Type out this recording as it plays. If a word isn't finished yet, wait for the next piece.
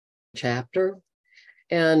chapter.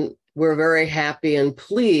 And we're very happy and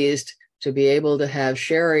pleased to be able to have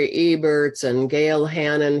Shari Eberts and Gael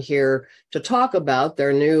Hannan here to talk about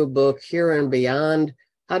their new book, Here and Beyond,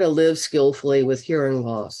 How to Live Skillfully with Hearing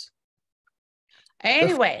Loss.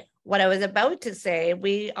 Anyway, what I was about to say,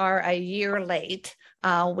 we are a year late.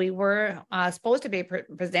 We were supposed to be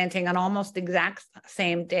presenting on almost the exact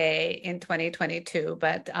same day in 2022,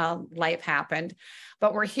 but life happened.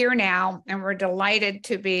 But we're here now, and we're delighted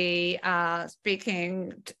to be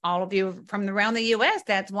speaking to all of you from around the U.S.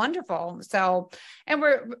 That's wonderful. So, and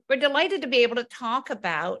we're delighted to be able to talk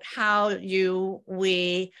about how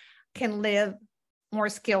we can live more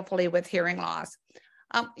skillfully with hearing loss.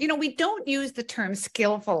 We don't use the term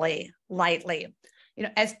skillfully lightly.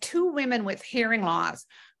 As two women with hearing loss,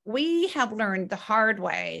 we have learned the hard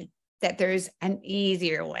way that there's an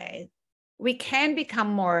easier way. We can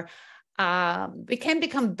become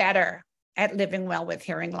better at living well with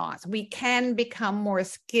hearing loss. We can become more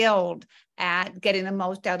skilled at getting the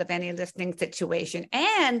most out of any listening situation.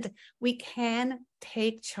 And we can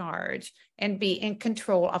take charge and be in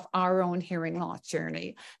control of our own hearing loss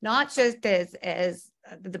journey, not just as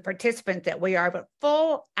the participant that we are, but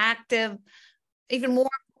full, active, even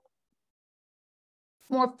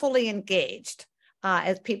more fully engaged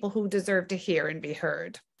as people who deserve to hear and be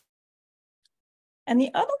heard. And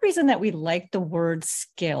the other reason that we like the word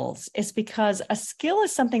skills is because a skill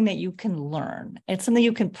is something that you can learn. It's something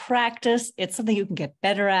you can practice. It's something you can get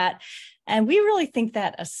better at. And we really think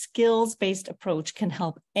that a skills-based approach can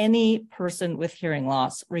help any person with hearing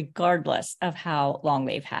loss, regardless of how long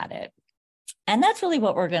they've had it. And that's really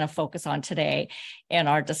what we're going to focus on today in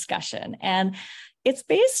our discussion. And it's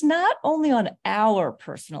based not only on our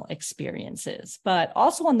personal experiences, but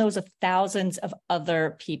also on those of thousands of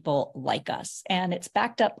other people like us. And it's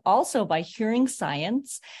backed up also by hearing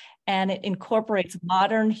science, and it incorporates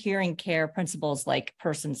modern hearing care principles like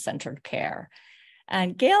person-centered care.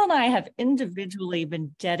 And Gail and I have individually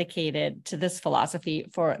been dedicated to this philosophy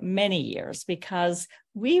for many years because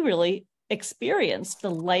we really experienced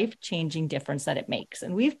the life-changing difference that it makes.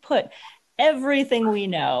 And we've put everything we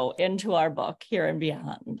know into our book, Here and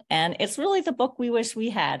Beyond. And it's really the book we wish we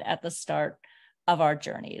had at the start of our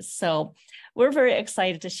journeys. So we're very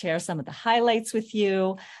excited to share some of the highlights with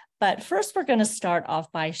you. But first, we're going to start off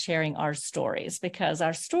by sharing our stories, because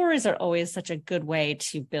our stories are always such a good way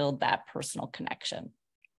to build that personal connection.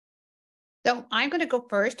 So I'm going to go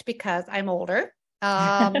first because I'm older.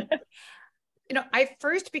 I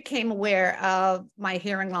first became aware of my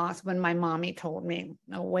hearing loss when my mommy told me,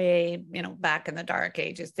 way, back in the dark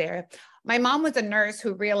ages there. My mom was a nurse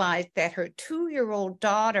who realized that her 2-year-old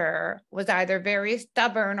daughter was either very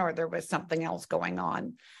stubborn or there was something else going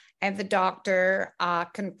on. And the doctor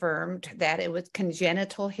confirmed that it was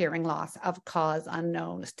congenital hearing loss of cause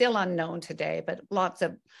unknown, still unknown today, but lots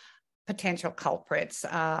of potential culprits,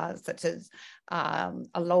 such as a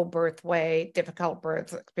low birth weight, difficult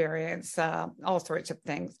birth experience, all sorts of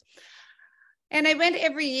things. And I went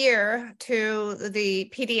every year to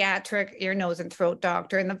the pediatric ear, nose, and throat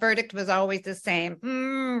doctor, and the verdict was always the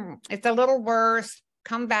same. It's a little worse.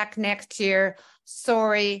 Come back next year.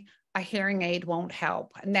 Sorry, a hearing aid won't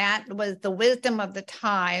help. And that was the wisdom of the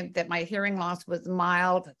time, that my hearing loss was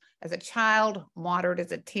mild as a child, moderate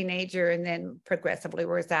as a teenager, and then progressively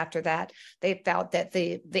worse after that. They felt that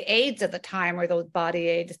the aids at the time were those body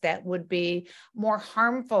aids that would be more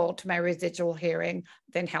harmful to my residual hearing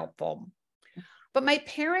than helpful. But my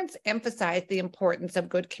parents emphasized the importance of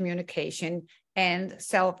good communication and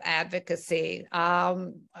self-advocacy.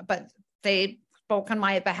 But they spoke on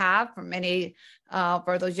my behalf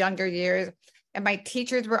for those younger years. And my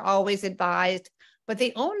teachers were always advised, but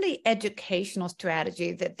the only educational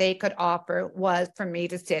strategy that they could offer was for me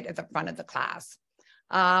to sit at the front of the class.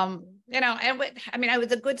 I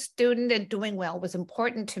was a good student, and doing well was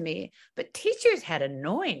important to me, but teachers had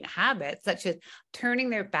annoying habits, such as turning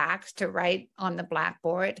their backs to write on the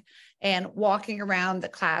blackboard and walking around the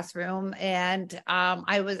classroom. And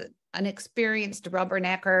I was an experienced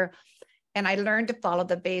rubbernecker, and I learned to follow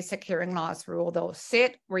the basic hearing loss rule, though: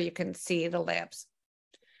 sit where you can see the lips.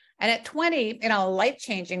 And at 20, a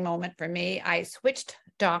life-changing moment for me, I switched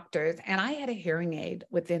doctors, and I had a hearing aid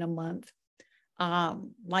within a month.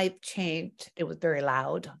 Life changed. It was very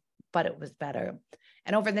loud, but it was better.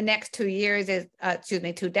 And over the next 2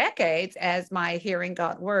 decades, as my hearing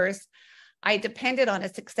got worse, I depended on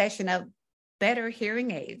a succession of better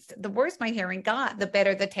hearing aids. The worse my hearing got, the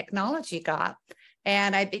better the technology got.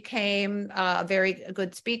 And I became a very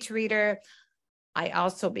good speech reader. I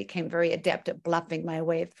also became very adept at bluffing my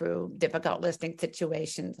way through difficult listening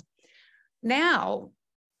situations. Now,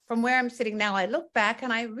 from where I'm sitting now, I look back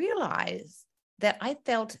and I realize that I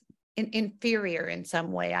felt inferior in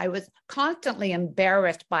some way. I was constantly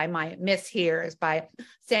embarrassed by my mishears, by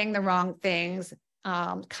saying the wrong things,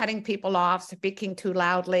 cutting people off, speaking too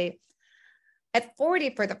loudly. At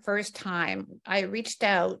 40, for the first time, I reached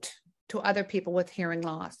out to other people with hearing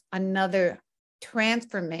loss, another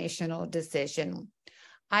transformational decision.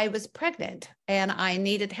 I was pregnant and I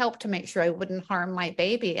needed help to make sure I wouldn't harm my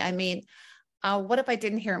baby. I mean, what if I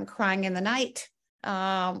didn't hear him crying in the night?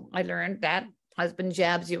 I learned that husband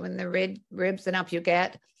jabs you in the ribs and up you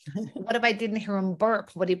get. What if I didn't hear him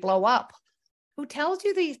burp? Would he blow up? Who tells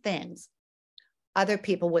you these things? Other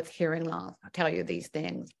people with hearing loss tell you these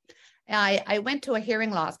things. I went to a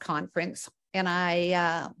hearing loss conference and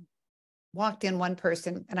I walked in one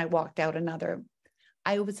person and I walked out another.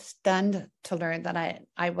 I was stunned to learn that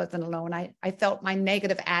I wasn't alone. I felt my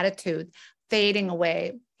negative attitude fading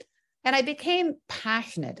away. And I became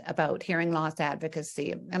passionate about hearing loss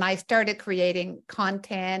advocacy. And I started creating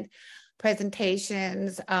content,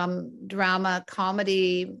 presentations, drama,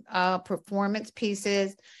 comedy, performance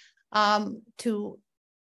pieces that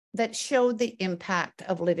showed the impact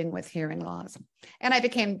of living with hearing loss. And I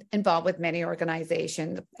became involved with many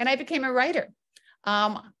organizations and I became a writer.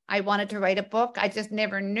 I wanted to write a book. I just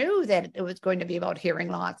never knew that it was going to be about hearing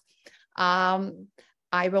loss.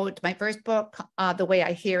 I wrote my first book, The Way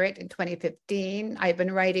I Hear It, in 2015. I've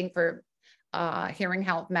been writing for Hearing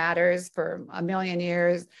Health Matters for a million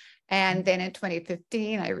years. And then in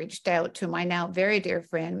 2015, I reached out to my now very dear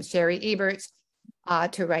friend, Shari Eberts,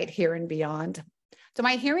 to write Here and Beyond. So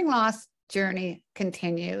my hearing loss journey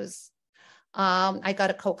continues. I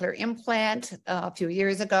got a cochlear implant a few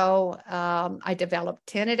years ago. I developed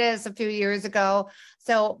tinnitus a few years ago.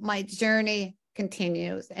 So my journey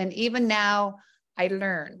continues. And even now, I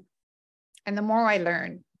learn. And the more I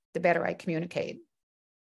learn, the better I communicate.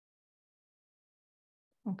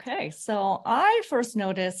 Okay, so I first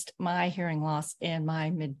noticed my hearing loss in my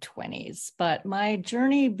mid-20s, but my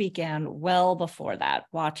journey began well before that,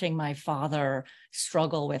 watching my father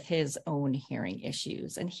struggle with his own hearing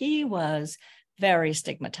issues. And he was very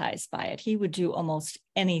stigmatized by it. He would do almost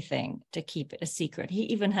anything to keep it a secret. He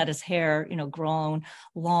even had his hair, grown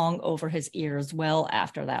long over his ears well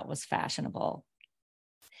after that was fashionable.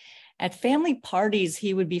 At family parties,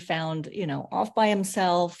 he would be found, off by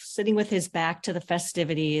himself, sitting with his back to the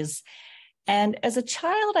festivities. And as a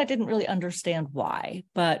child, I didn't really understand why.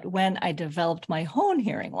 But when I developed my own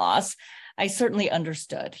hearing loss, I certainly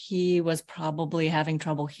understood. He was probably having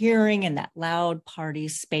trouble hearing in that loud party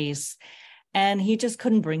space, and he just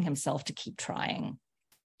couldn't bring himself to keep trying.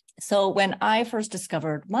 So when I first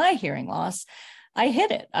discovered my hearing loss, I hid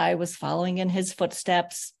it. I was following in his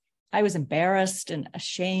footsteps. I was embarrassed and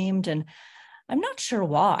ashamed, and I'm not sure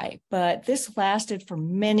why, but this lasted for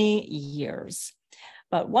many years.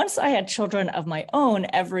 But once I had children of my own,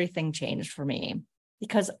 everything changed for me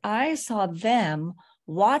because I saw them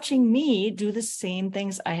watching me do the same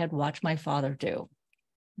things I had watched my father do.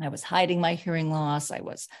 I was hiding my hearing loss. I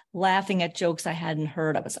was laughing at jokes I hadn't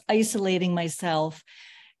heard. I was isolating myself.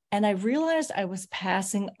 And I realized I was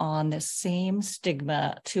passing on the same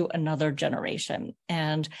stigma to another generation.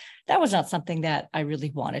 And that was not something that I really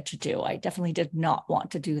wanted to do. I definitely did not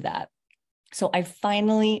want to do that. So I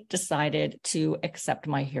finally decided to accept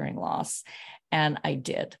my hearing loss, and I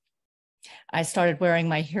did. I started wearing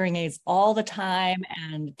my hearing aids all the time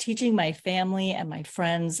and teaching my family and my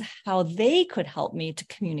friends how they could help me to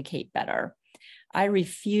communicate better. I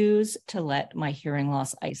refuse to let my hearing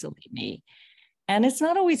loss isolate me. And it's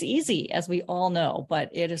not always easy, as we all know, but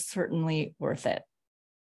it is certainly worth it.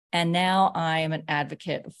 And now I am an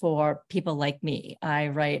advocate for people like me. I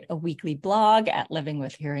write a weekly blog at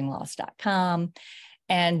livingwithhearingloss.com.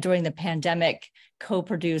 And during the pandemic,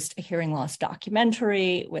 co-produced a hearing loss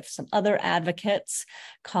documentary with some other advocates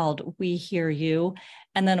called We Hear You.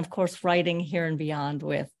 And then, of course, writing Here and Beyond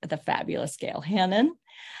with the fabulous Gael Hannan.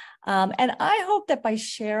 And I hope that by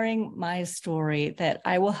sharing my story that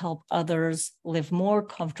I will help others live more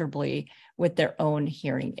comfortably with their own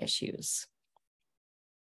hearing issues.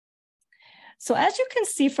 So as you can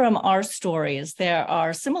see from our stories, there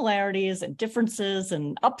are similarities and differences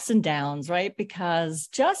and ups and downs, right? Because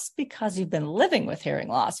just because you've been living with hearing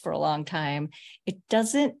loss for a long time, it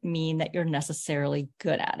doesn't mean that you're necessarily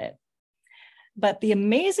good at it. But the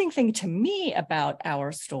amazing thing to me about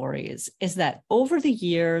our stories is that over the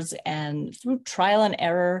years and through trial and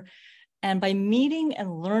error, and by meeting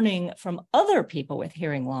and learning from other people with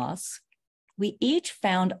hearing loss, we each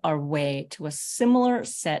found our way to a similar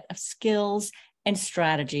set of skills and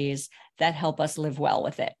strategies that help us live well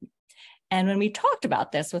with it. And when we talked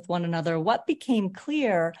about this with one another, what became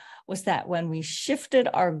clear was that when we shifted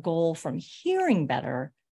our goal from hearing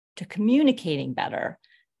better to communicating better,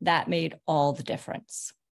 that made all the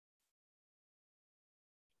difference.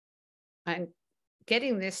 I'm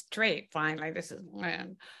getting this straight finally. This is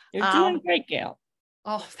when You're doing great, Gail.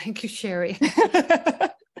 Oh, thank you, Shari.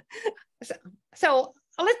 So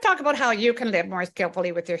let's talk about how you can live more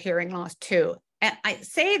skillfully with your hearing loss too. And I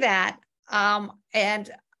say that, and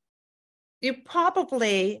you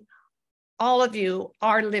probably, all of you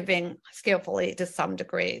are living skillfully to some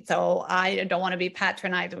degree. So I don't want to be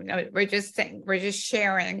patronizing. We're just saying, we're just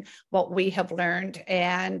sharing what we have learned,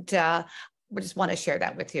 and we just want to share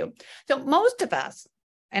that with you. So most of us,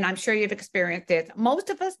 and I'm sure you've experienced this, most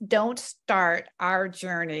of us don't start our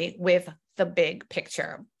journey with the big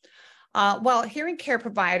picture. While hearing care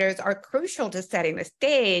providers are crucial to setting the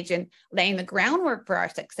stage and laying the groundwork for our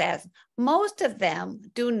success, most of them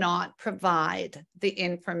do not provide the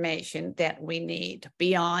information that we need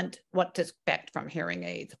beyond what to expect from hearing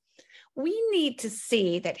aids. We need to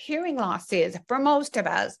see that hearing loss is, for most of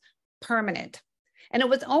us, permanent. And it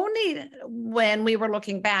was only when we were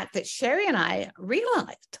looking back that Shari and I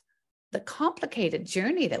realized the complicated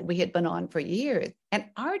journey that we had been on for years. And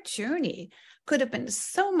our journey could have been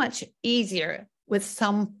so much easier with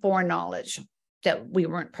some foreknowledge that we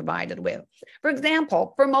weren't provided with. For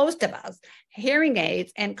example, for most of us, hearing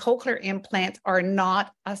aids and cochlear implants are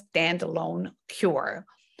not a standalone cure.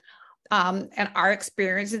 And our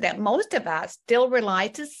experience is that most of us still rely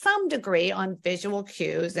to some degree on visual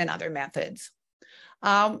cues and other methods.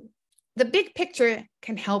 The big picture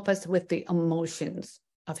can help us with the emotions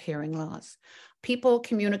of hearing loss. People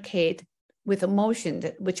communicate with emotions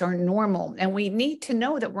which are normal, and we need to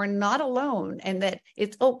know that we're not alone and that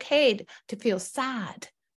it's okay to feel sad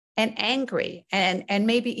and angry and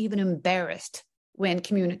maybe even embarrassed when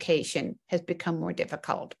communication has become more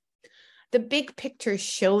difficult. The big picture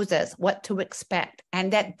shows us what to expect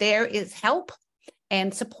and that there is help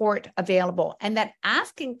and support available, and that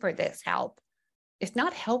asking for this help is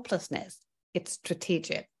not helplessness, it's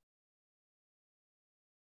strategic.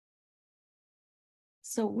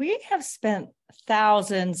 So we have spent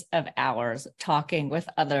thousands of hours talking with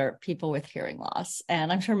other people with hearing loss,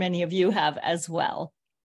 and I'm sure many of you have as well.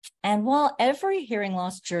 And while every hearing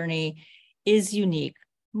loss journey is unique,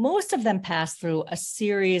 most of them pass through a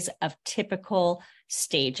series of typical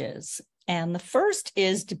stages. And the first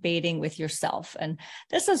is debating with yourself. And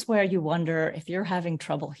this is where you wonder if you're having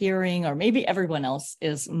trouble hearing, or maybe everyone else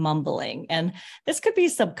is mumbling. And this could be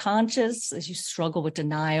subconscious as you struggle with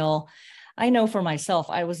denial. I know for myself,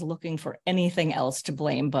 I was looking for anything else to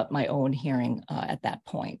blame but my own hearing at that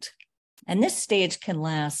point. And this stage can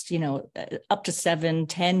last, up to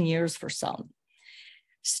 7-10 years for some.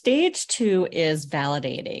 Stage 2 is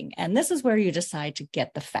validating. And this is where you decide to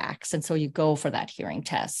get the facts. And so you go for that hearing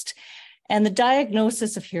test. And the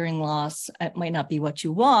diagnosis of hearing loss, it might not be what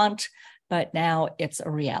you want, but now it's a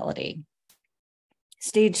reality.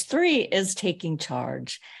 Stage 3 is taking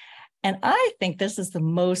charge. And I think this is the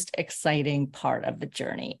most exciting part of the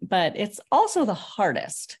journey, but it's also the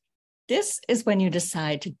hardest. This is when you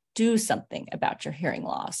decide to do something about your hearing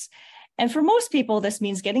loss. And for most people, this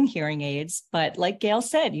means getting hearing aids. But like Gail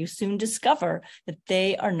said, you soon discover that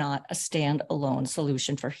they are not a standalone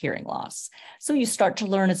solution for hearing loss. So you start to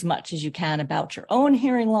learn as much as you can about your own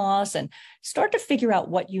hearing loss and start to figure out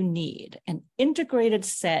what you need, an integrated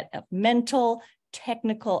set of mental,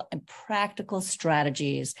 technical, and practical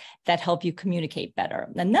strategies that help you communicate better.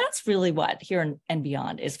 And that's really what Here and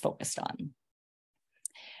Beyond is focused on.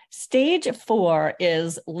 Stage 4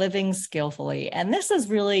 is living skillfully, and this is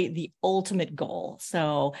really the ultimate goal.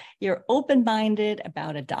 So you're open-minded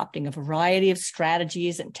about adopting a variety of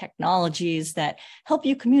strategies and technologies that help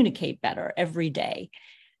you communicate better every day.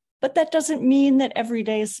 But that doesn't mean that every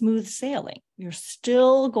day is smooth sailing. You're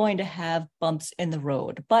still going to have bumps in the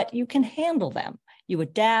road, but you can handle them. You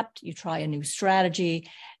adapt, you try a new strategy,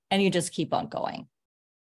 and you just keep on going.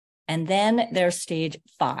 And then there's stage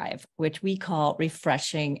 5, which we call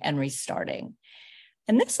refreshing and restarting.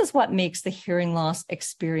 And this is what makes the hearing loss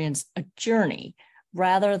experience a journey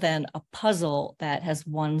rather than a puzzle that has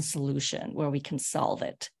one solution where we can solve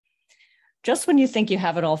it. Just when you think you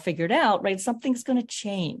have it all figured out, right, something's going to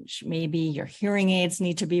change. Maybe your hearing aids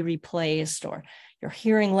need to be replaced, or your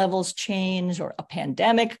hearing levels change, or a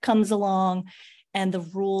pandemic comes along and the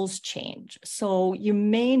rules change. So you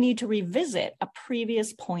may need to revisit a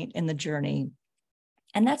previous point in the journey,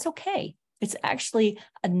 and that's okay. It's actually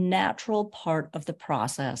a natural part of the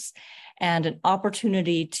process and an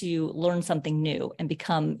opportunity to learn something new and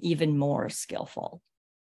become even more skillful.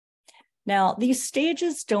 Now, these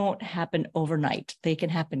stages don't happen overnight. They can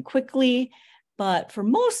happen quickly, but for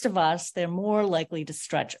most of us, they're more likely to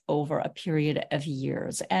stretch over a period of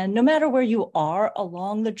years. And no matter where you are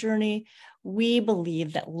along the journey, we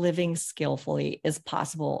believe that living skillfully is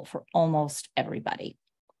possible for almost everybody.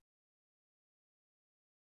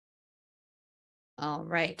 All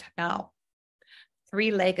right. Now,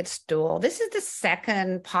 three-legged stool. This is the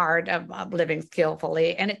second part of living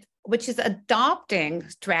skillfully, and which is adopting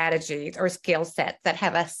strategies or skill sets that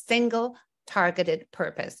have a single targeted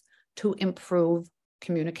purpose to improve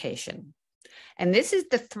communication. And this is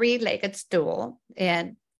the three-legged stool.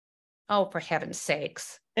 And oh, for heaven's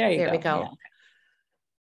sakes, there we go. Yeah.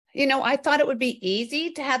 You know, I thought it would be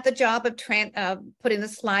easy to have the job of putting the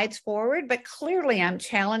slides forward, but clearly I'm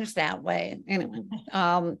challenged that way. Anyway,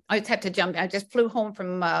 I just had to jump. I just flew home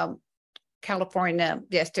from California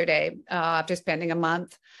yesterday after spending a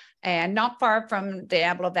month, and not far from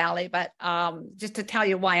Diablo Valley. But just to tell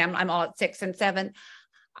you why I'm all at 6 and 7,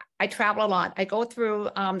 I travel a lot. I go through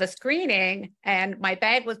the screening, and my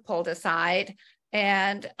bag was pulled aside,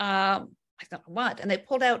 and I thought, what? And they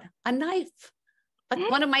pulled out a knife.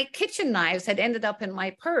 One of my kitchen knives had ended up in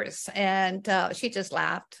my purse, and she just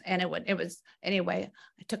laughed. And it was anyway.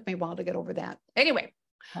 It took me a while to get over that. Anyway,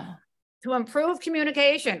 to improve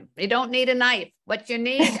communication, you don't need a knife. What you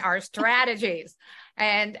need are strategies.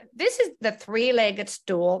 And this is the three-legged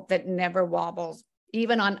stool that never wobbles,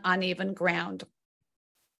 even on uneven ground.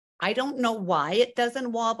 I don't know why it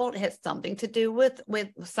doesn't wobble. It has something to do with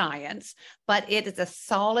science, but it is a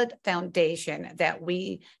solid foundation that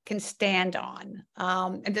we can stand on.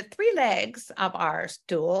 And the three legs of our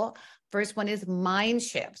stool, first one is mind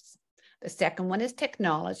shifts. The second one is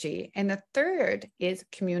technology. And the third is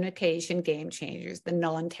communication game changers, the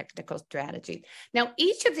non-technical strategy. Now,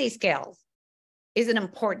 each of these skills is an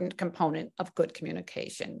important component of good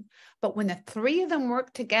communication. But when the three of them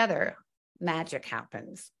work together, magic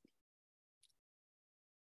happens.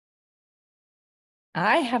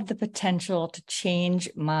 I have the potential to change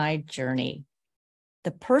my journey.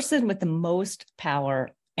 The person with the most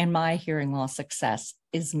power in my hearing loss success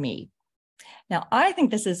is me. Now, I think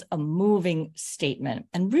this is a moving statement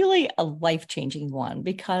and really a life-changing one,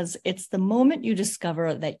 because it's the moment you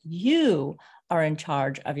discover that you are in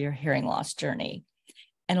charge of your hearing loss journey.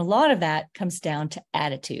 And a lot of that comes down to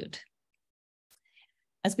attitude.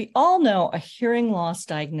 As we all know, a hearing loss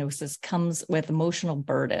diagnosis comes with emotional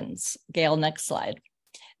burdens. Gail, next slide.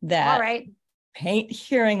 That all right. Paint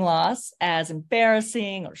hearing loss as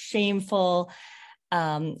embarrassing or shameful,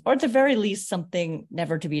 or at the very least, something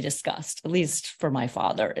never to be discussed. At least for my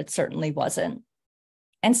father, it certainly wasn't.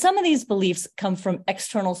 And some of these beliefs come from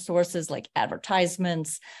external sources like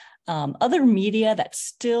advertisements, other media that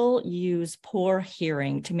still use poor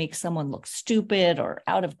hearing to make someone look stupid or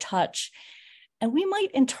out of touch. And we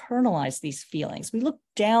might internalize these feelings. We look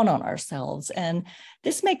down on ourselves, and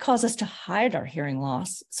this may cause us to hide our hearing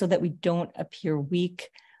loss so that we don't appear weak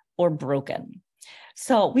or broken.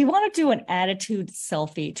 So we want to do an attitude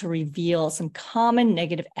selfie to reveal some common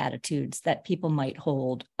negative attitudes that people might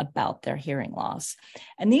hold about their hearing loss.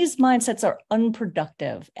 And these mindsets are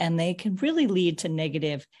unproductive, and they can really lead to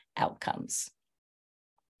negative outcomes.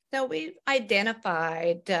 So we've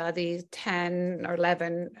identified these 10 or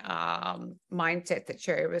 11 mindsets that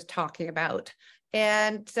Shari was talking about.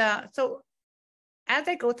 And so as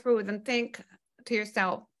I go through them, think to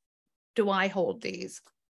yourself, do I hold these?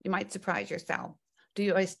 You might surprise yourself.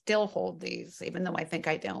 Do I still hold these, even though I think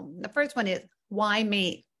I don't? The first one is, why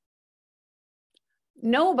me?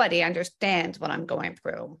 Nobody understands what I'm going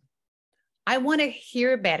through. I want to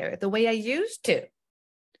hear better the way I used to.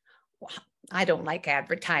 I don't like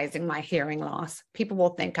advertising my hearing loss. People will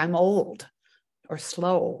think I'm old or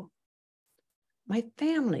slow. My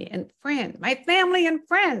family and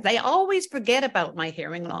friends, they always forget about my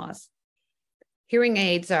hearing loss. Hearing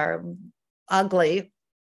aids are ugly,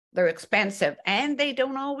 they're expensive, and they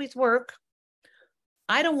don't always work.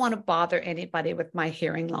 I don't want to bother anybody with my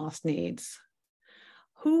hearing loss needs.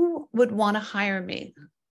 Who would want to hire me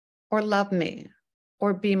or love me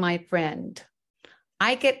or be my friend?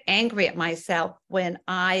 I get angry at myself when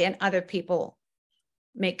I and other people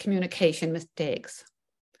make communication mistakes.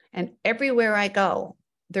 And everywhere I go,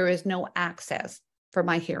 there is no access for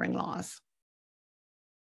my hearing loss.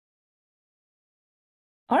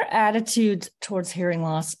 Our attitudes towards hearing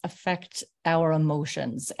loss affect our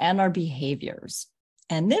emotions and our behaviors.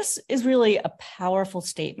 And this is really a powerful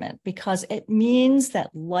statement because it means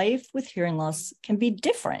that life with hearing loss can be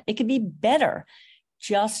different. It can be better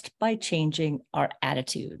just by changing our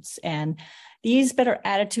attitudes. And these better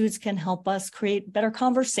attitudes can help us create better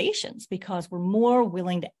conversations because we're more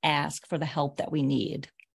willing to ask for the help that we need.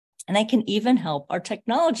 And they can even help our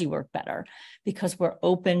technology work better because we're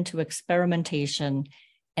open to experimentation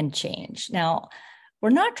and change. Now, we're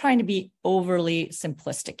not trying to be overly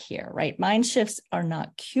simplistic here, right? Mind shifts are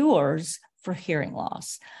not cures for hearing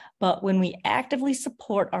loss. But when we actively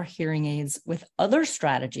support our hearing aids with other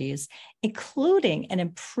strategies, including an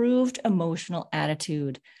improved emotional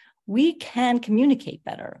attitude, we can communicate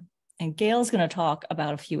better. And Gail's going to talk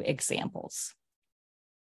about a few examples.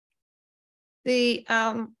 The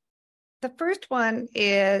first one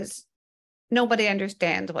is nobody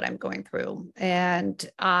understands what I'm going through. And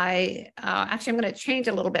I'm going to change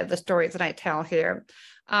a little bit of the stories that I tell here.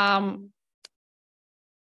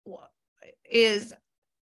 Is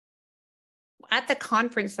at the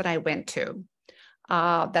conference that I went to,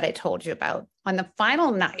 that I told you about, on the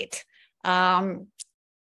final night, some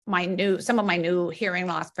of my new hearing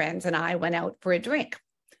loss friends and I went out for a drink.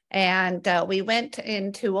 And we went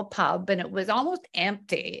into a pub and it was almost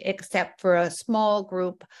empty except for a small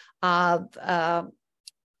group of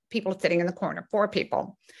people sitting in the corner, 4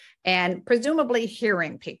 people, and presumably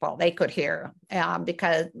hearing people. They could hear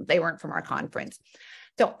because they weren't from our conference.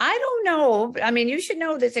 So I don't know, I mean, you should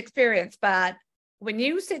know this experience, but when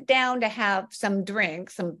you sit down to have some drink,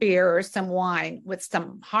 some beer or some wine with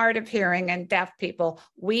some hard of hearing and deaf people,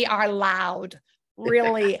 we are loud,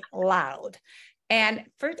 really loud. And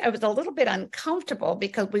first I was a little bit uncomfortable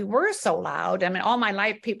because we were so loud. I mean, all my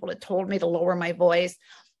life, people had told me to lower my voice.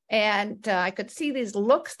 And I could see these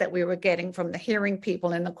looks that we were getting from the hearing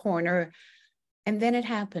people in the corner. And then it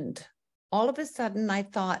happened. All of a sudden I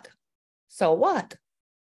thought, so what?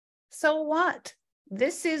 So what?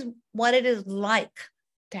 This is what it is like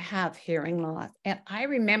to have hearing loss. And I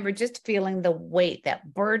remember just feeling the weight,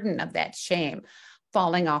 that burden of that shame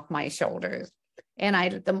falling off my shoulders.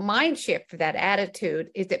 And the mind shift for that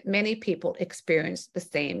attitude is that many people experience the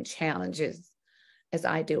same challenges as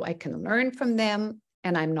I do. I can learn from them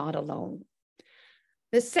and I'm not alone.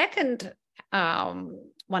 The second one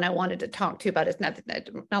I wanted to talk to you about is not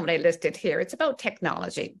what I listed here. It's about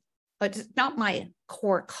technology. But it's not my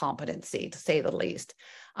core competency, to say the least.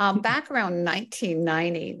 Back around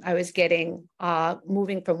 1990, I was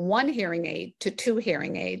moving from 1 hearing aid to 2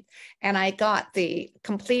 hearing aids, and I got the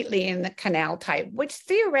completely in the canal type, which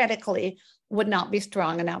theoretically would not be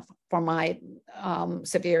strong enough for my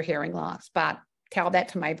severe hearing loss. But tell that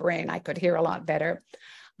to my brain, I could hear a lot better.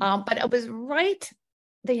 But it was right,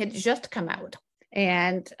 they had just come out.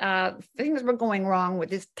 And things were going wrong with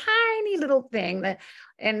this tiny little thing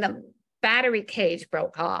and the battery cage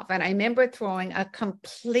broke off. And I remember throwing a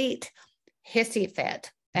complete hissy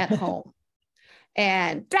fit at home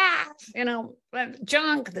and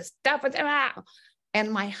junk, the stuff.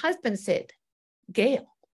 And my husband said, Gail,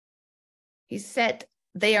 he said,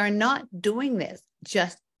 they are not doing this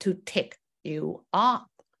just to tick you off.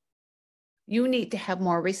 You need to have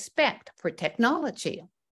more respect for technology.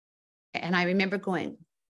 And I remember going,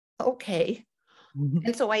 okay.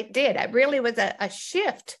 And so I did. It really was a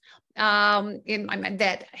shift in my mind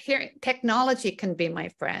that technology can be my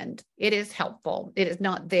friend. It is helpful. It is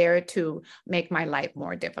not there to make my life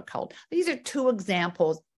more difficult. These are 2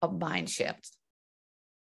 examples of mind shifts.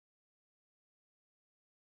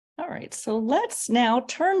 All right, so let's now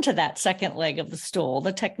turn to that second leg of the stool,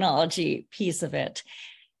 the technology piece of it.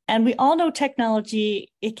 And we all know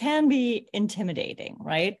technology, it can be intimidating,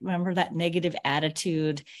 right? Remember that negative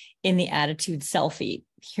attitude in the attitude selfie.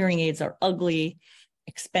 Hearing aids are ugly,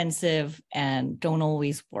 expensive, and don't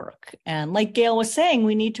always work. And like Gail was saying,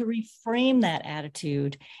 we need to reframe that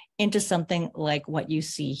attitude into something like what you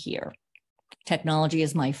see here. Technology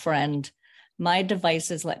is my friend. My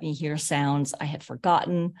devices let me hear sounds I had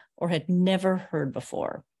forgotten or had never heard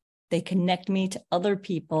before. They connect me to other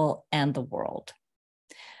people and the world.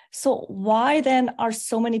 So why then are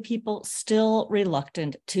so many people still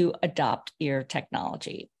reluctant to adopt ear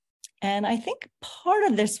technology? And I think part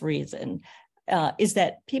of this reason is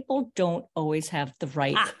that people don't always have the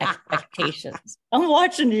right expectations. I'm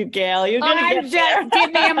watching you, Gail. You're going to get there.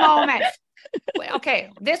 Give me a moment. Okay,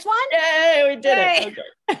 this one? Yay, we did it.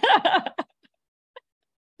 Okay.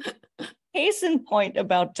 Case in point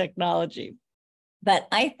about technology. But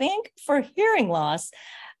I think for hearing loss,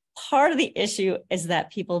 part of the issue is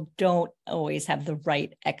that people don't always have the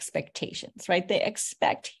right expectations, right? They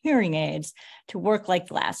expect hearing aids to work like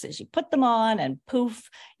glasses. You put them on and poof,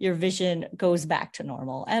 your vision goes back to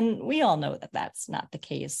normal. And we all know that that's not the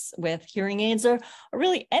case with hearing aids or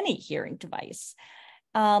really any hearing device.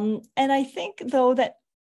 And I think, though, that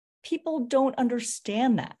people don't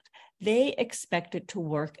understand that. They expect it to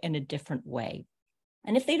work in a different way.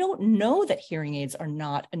 And if they don't know that hearing aids are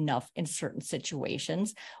not enough in certain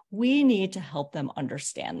situations, we need to help them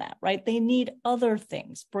understand that, right? They need other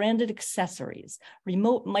things, branded accessories,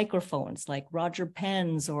 remote microphones like Roger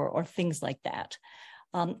Pens or things like that.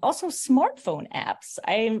 Also, smartphone apps.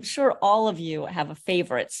 I'm sure all of you have a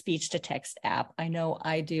favorite speech-to-text app. I know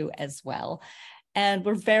I do as well. And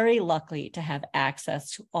we're very lucky to have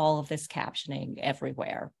access to all of this captioning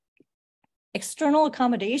everywhere. External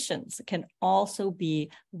accommodations can also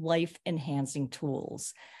be life-enhancing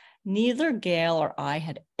tools. Neither Gail or I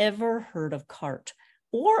had ever heard of CART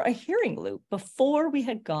or a hearing loop before we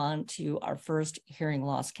had gone to our first hearing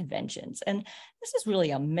loss conventions. And this is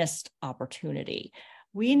really a missed opportunity.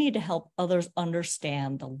 We need to help others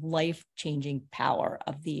understand the life-changing power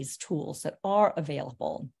of these tools that are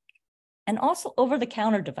available. And also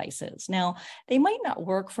over-the-counter devices. Now, they might not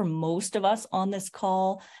work for most of us on this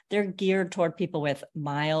call. They're geared toward people with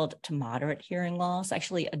mild to moderate hearing loss,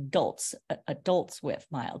 actually adults with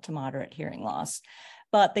mild to moderate hearing loss.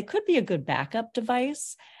 But they could be a good backup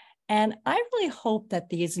device. And I really hope that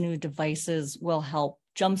these new devices will help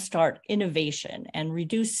jumpstart innovation and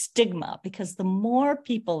reduce stigma, because the more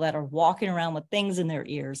people that are walking around with things in their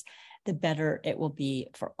ears, the better it will be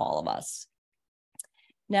for all of us.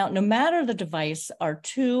 Now, no matter the device, our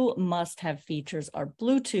two must-have features are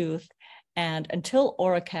Bluetooth, and until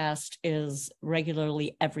Auracast is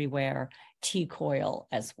regularly everywhere, T-coil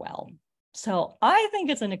as well. So I think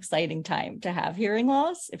it's an exciting time to have hearing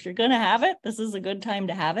loss. If you're going to have it, this is a good time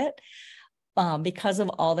to have it because of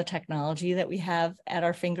all the technology that we have at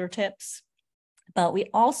our fingertips. But we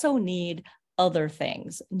also need other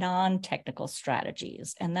things, non-technical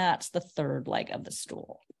strategies, and that's the third leg of the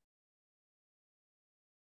stool.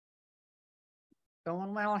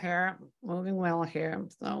 Going well here, moving well here.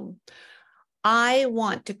 So I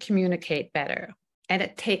want to communicate better, and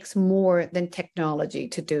it takes more than technology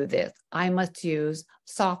to do this. I must use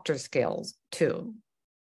softer skills too.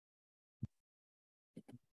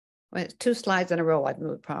 Well, 2 slides in a row, I've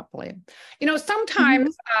moved properly. You know,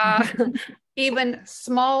 sometimes even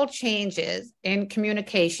small changes in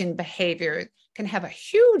communication behavior can have a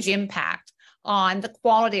huge impact on the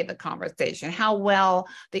quality of the conversation, how well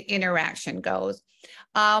the interaction goes.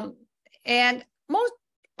 And most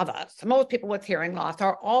of us, most people with hearing loss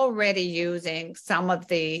are already using some of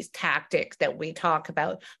these tactics that we talk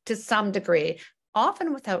about to some degree,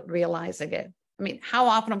 often without realizing it. I mean, how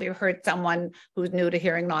often have you heard someone who's new to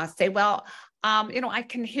hearing loss say, well, you know, I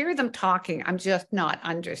can hear them talking, I'm just not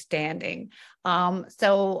understanding. But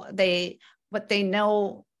they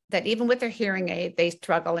know that even with their hearing aid, they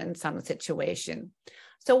struggle in some situation.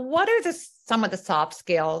 So what are some of the soft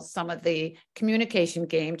skills, some of the communication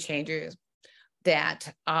game changers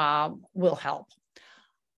that will help?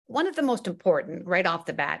 One of the most important right off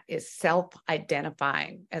the bat is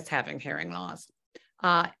self-identifying as having hearing loss.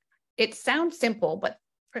 It sounds simple, but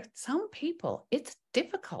for some people, it's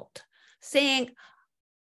difficult. Saying,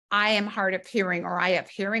 I am hard of hearing or I have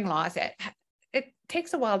hearing loss, it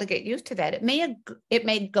takes a while to get used to that. It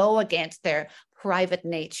may go against their private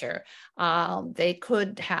nature. They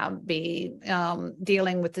could be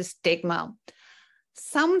dealing with the stigma.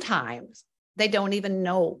 Sometimes they don't even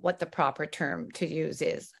know what the proper term to use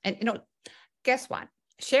is. And, you know, guess what?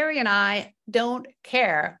 Shari and I don't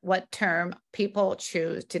care what term people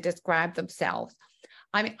choose to describe themselves.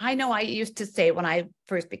 I mean, I know I used to say when I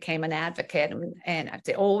first became an advocate, and I'd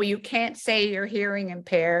say, oh, you can't say you're hearing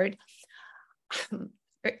impaired.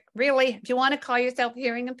 Really, if you want to call yourself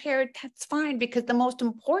hearing impaired, that's fine, because the most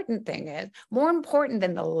important thing is, more important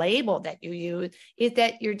than the label that you use, is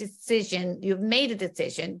that you've made a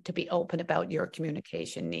decision to be open about your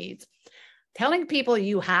communication needs. Telling people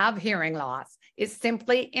you have hearing loss is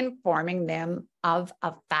simply informing them of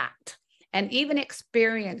a fact. And even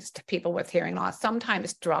experienced people with hearing loss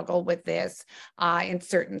sometimes struggle with this in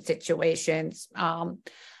certain situations.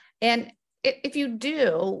 And if you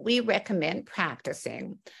do, we recommend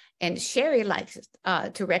practicing. And Shari likes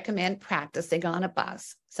to recommend practicing on a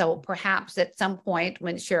bus. So perhaps at some point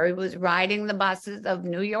when Shari was riding the buses of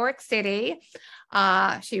New York City,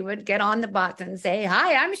 she would get on the bus and say,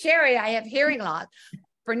 hi, I'm Shari, I have hearing loss,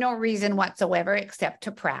 for no reason whatsoever except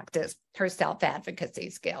to practice her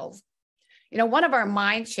self-advocacy skills. You know, one of our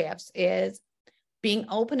mind shifts is being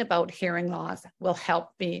open about hearing loss will help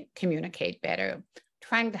me communicate better.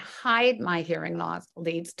 Trying to hide my hearing loss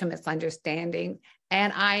leads to misunderstanding.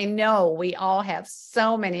 And I know we all have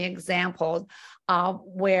so many examples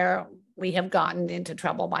where we have gotten into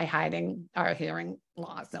trouble by hiding our hearing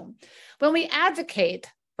loss. So when we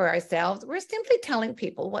advocate for ourselves, we're simply telling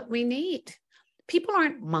people what we need. People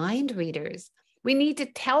aren't mind readers. We need to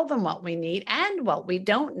tell them what we need and what we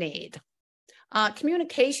don't need.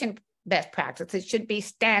 Communication best practices should be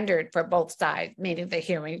standard for both sides, meaning the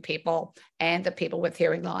hearing people and the people with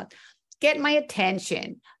hearing loss. Get my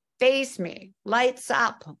attention, face me, lights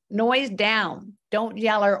up, noise down, don't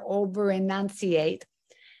yell or over enunciate.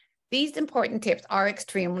 These important tips are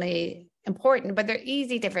extremely important, but they're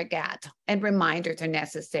easy to forget, and reminders are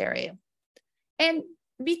necessary. And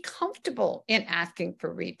be comfortable in asking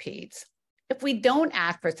for repeats. If we don't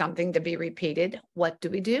ask for something to be repeated, what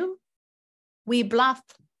do? We bluff,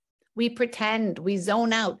 we pretend, we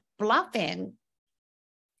zone out. Bluffing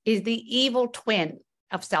is the evil twin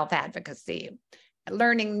of self-advocacy.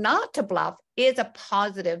 Learning not to bluff is a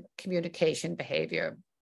positive communication behavior.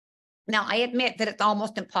 Now, I admit that it's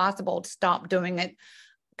almost impossible to stop doing it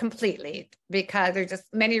completely because there's just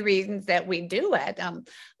many reasons that we do it.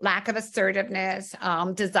 Lack of assertiveness,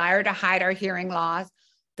 desire to hide our hearing loss,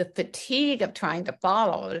 the fatigue of trying to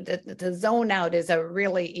follow. The zone out is a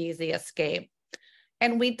really easy escape.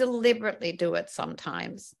 And we deliberately do it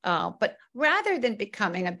sometimes. But rather than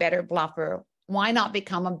becoming a better bluffer, why not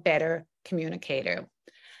become a better communicator?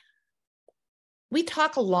 We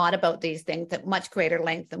talk a lot about these things at much greater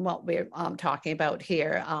length than what we're talking about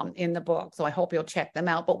here in the book. So I hope you'll check them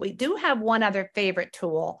out. But we do have one other favorite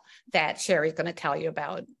tool that Shari's going to tell you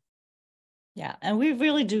about. Yeah, and we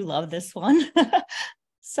really do love this one.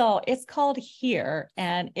 So it's called HERE,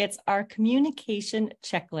 and it's our communication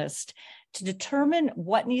checklist to determine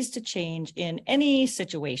what needs to change in any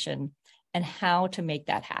situation and how to make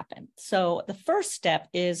that happen. So the first step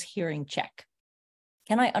is hearing check.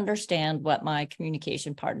 Can I understand what my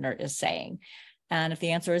communication partner is saying? And if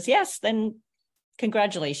the answer is yes, then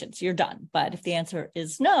congratulations, you're done. But if the answer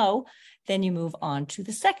is no, then you move on to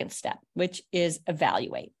the second step, which is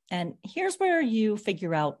evaluate. And here's where you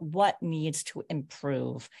figure out what needs to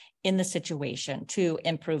improve in the situation to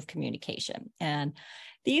improve communication. And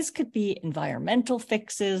these could be environmental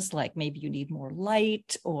fixes, like maybe you need more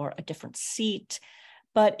light or a different seat.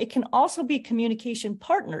 But it can also be communication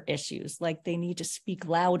partner issues, like they need to speak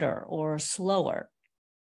louder or slower.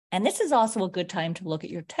 And this is also a good time to look at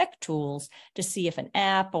your tech tools to see if an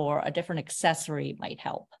app or a different accessory might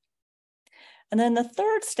help. And then the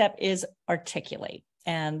third step is articulate.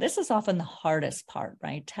 And this is often the hardest part,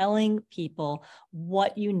 right? Telling people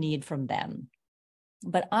what you need from them.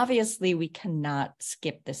 But obviously, we cannot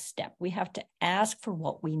skip this step. We have to ask for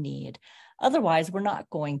what we need. Otherwise, we're not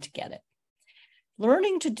going to get it.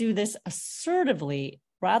 Learning to do this assertively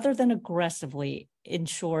rather than aggressively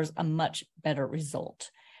ensures a much better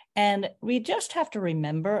result. And we just have to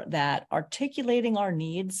remember that articulating our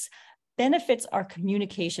needs benefits our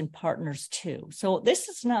communication partners too. So this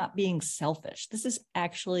is not being selfish. This is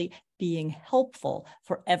actually being helpful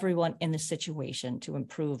for everyone in the situation to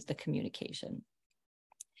improve the communication.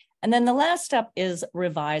 And then the last step is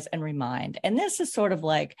revise and remind. And this is sort of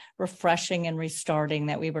like refreshing and restarting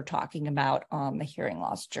that we were talking about on the hearing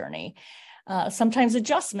loss journey. Sometimes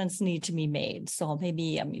adjustments need to be made. So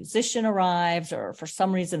maybe a musician arrives, or for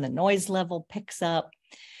some reason the noise level picks up,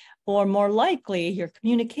 or more likely your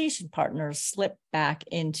communication partners slip back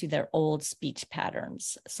into their old speech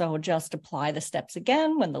patterns. So just apply the steps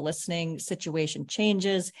again when the listening situation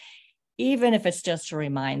changes, even if it's just to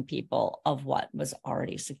remind people of what was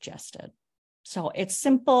already suggested. So it's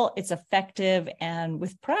simple, it's effective, and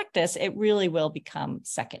with practice, it really will become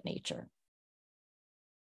second nature.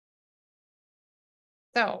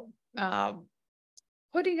 So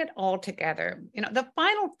putting it all together, the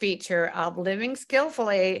final feature of living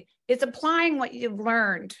skillfully is applying what you've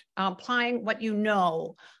learned, applying what you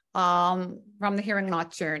know from the hearing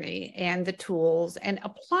loss journey and the tools, and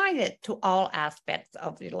applying it to all aspects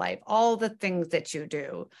of your life, all the things that you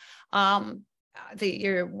do,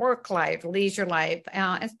 your work life, leisure life,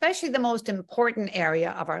 especially the most important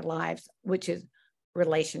area of our lives, which is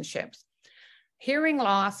relationships. Hearing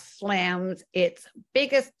loss slams its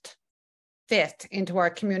biggest fist into our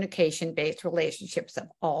communication-based relationships of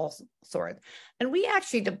all sorts. And we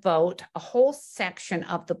actually devote a whole section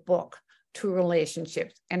of the book to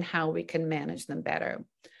relationships and how we can manage them better.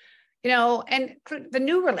 And the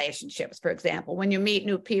new relationships, for example, when you meet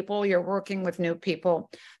new people, you're working with new people,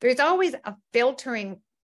 there's always a filtering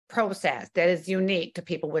process that is unique to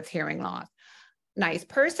people with hearing loss. Nice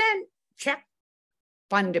person, check.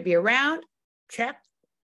 Fun to be around, check.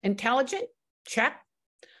 Intelligent, check.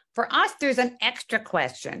 For us, there's an extra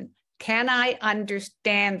question. Can I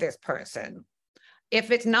understand this person?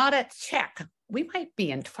 If it's not a check, we might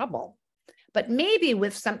be in trouble. But maybe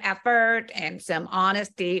with some effort and some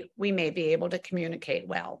honesty, we may be able to communicate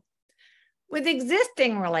well. With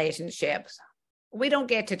existing relationships, we don't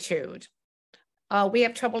get to choose. We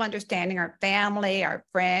have trouble understanding our family, our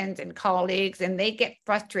friends and colleagues, and they get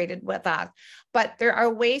frustrated with us. But there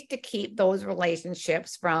are ways to keep those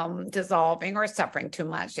relationships from dissolving or suffering too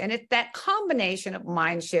much. And it's that combination of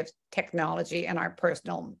mind shifts, technology, and our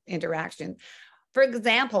personal interaction. For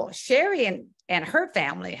example, Shari and her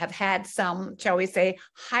family have had some, shall we say,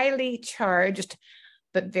 highly charged,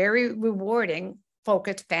 but very rewarding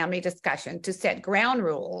focused family discussion to set ground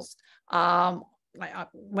rules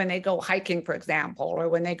when they go hiking, for example, or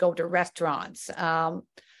when they go to restaurants. And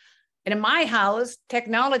in my house,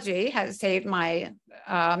 technology has saved my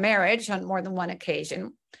marriage on more than one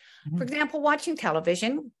occasion. Mm-hmm. For example, watching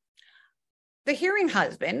television. The hearing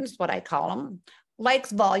husband, is what I call him,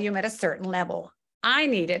 likes volume at a certain level. I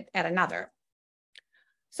need it at another.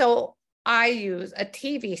 So I use a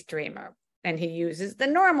TV streamer, and he uses the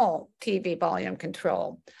normal TV volume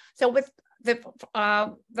control. So with the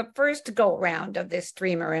first go round of this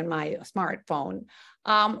streamer in my smartphone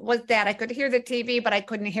was that I could hear the TV, but I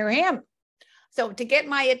couldn't hear him. So to get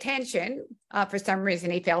my attention, for some reason,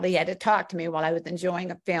 he felt he had to talk to me while I was enjoying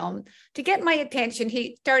a film. To get my attention,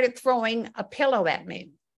 he started throwing a pillow at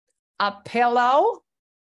me. A pillow?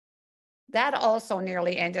 That also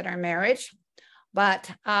nearly ended our marriage. But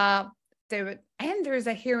there's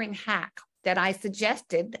a hearing hack that I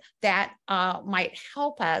suggested that might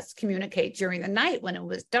help us communicate during the night when it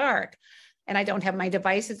was dark and I don't have my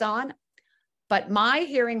devices on. But my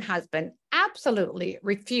hearing husband absolutely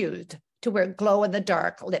refused to wear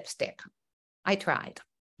glow-in-the-dark lipstick. I tried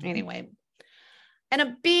anyway. And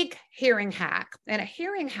a big hearing hack,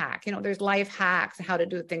 there's life hacks, how to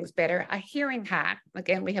do things better. A hearing hack,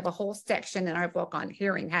 again, we have a whole section in our book on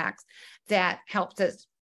hearing hacks that helps us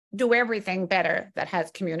do everything better that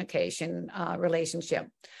has communication relationship.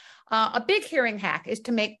 A big hearing hack is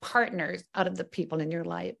to make partners out of the people in your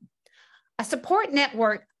life. A support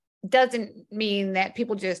network doesn't mean that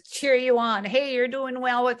people just cheer you on. Hey, you're doing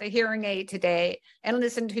well with a hearing aid today, and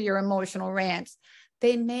listen to your emotional rants.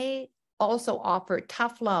 They may also offer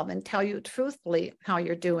tough love and tell you truthfully how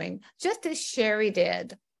you're doing, just as Shari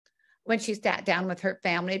did when she sat down with her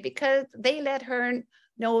family, because they let her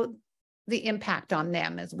know the impact on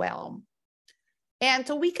them as well. And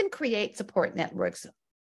so we can create support networks,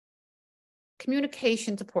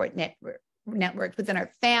 communication support networks within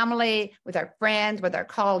our family, with our friends, with our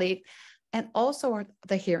colleagues, and also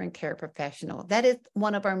the hearing care professional. That is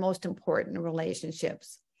one of our most important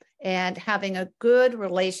relationships. And having a good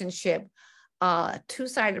relationship,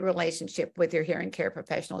 two-sided relationship with your hearing care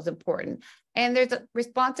professional is important. And there's a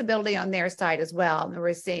responsibility on their side as well. And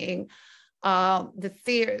we're seeing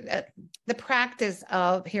the practice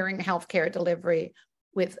of hearing healthcare delivery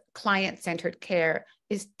with client-centered care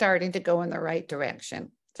is starting to go in the right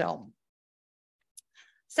direction. So.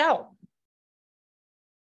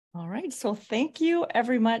 All right. So thank you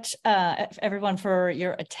everyone for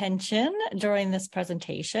your attention during this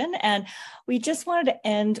presentation. And we just wanted to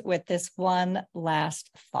end with this one last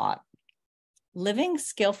thought. Living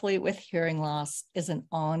skillfully with hearing loss is an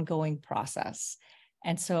ongoing process.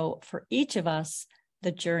 And so for each of us,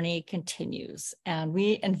 the journey continues, and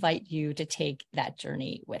we invite you to take that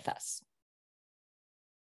journey with us.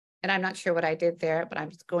 And I'm not sure what I did there, but I'm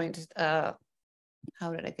just going to,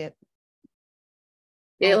 how did I get?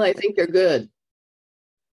 Gail, I think you're good.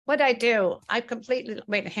 What'd I do? I completely,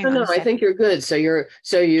 wait, hang on. No, I think you're good. So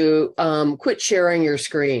you quit sharing your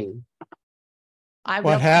screen.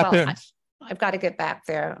 What happened? Well, I've got to get back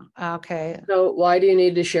there. Okay. So why do you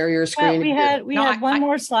need to share your screen? Well, we had one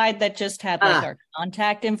more slide that just had like our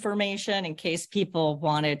contact information in case people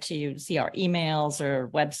wanted to see our emails or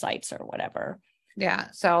websites or whatever. Yeah.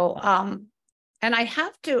 So, and I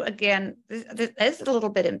have to, again, this is a little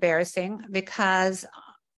bit embarrassing because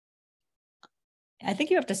I think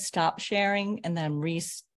you have to stop sharing and then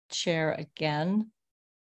re-share again.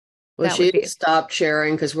 Well, she stopped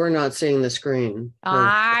sharing because we're not seeing the screen.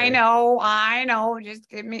 I know. Just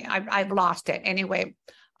give me, I've lost it. Anyway,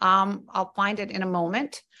 I'll find it in a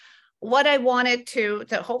moment. What I wanted to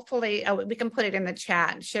hopefully, we can put it in the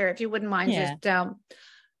chat. Share, if you wouldn't mind,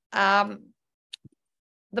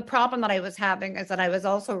 the problem that I was having is that I was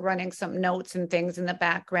also running some notes and things in the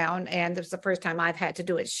background. And this is the first time I've had to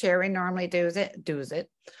do it. Shari normally does it.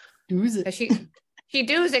 She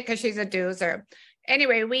does it because she's a doozer.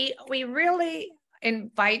 Anyway, we really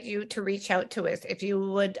invite you to reach out to us if you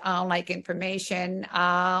would like information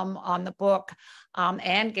on the book,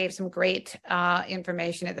 and gave some great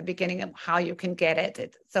information at the beginning of how you can get it.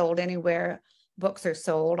 It's sold anywhere books are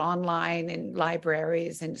sold online in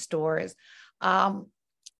libraries and stores.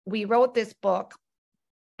 We wrote this book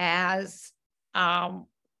as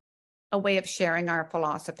a way of sharing our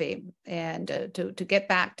philosophy and to get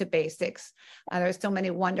back to basics. There's so many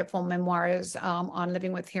wonderful memoirs on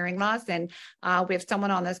living with hearing loss. And we have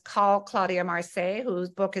someone on this call, Claudia Marseille, whose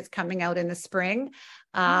book is coming out in the spring.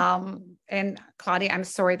 And Claudia, I'm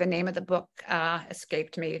sorry, the name of the book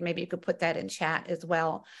escaped me. Maybe you could put that in chat as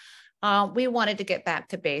well. We wanted to get back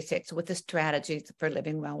to basics with the strategies for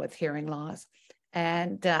living well with hearing loss.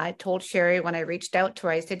 And I told Shari when I reached out to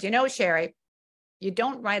her, I said, you know, Shari, you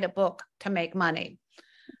don't write a book to make money.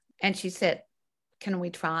 And she said, can we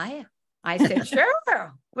try? I said,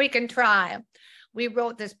 sure, we can try. We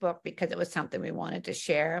wrote this book because it was something we wanted to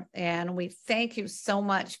share. And we thank you so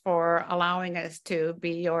much for allowing us to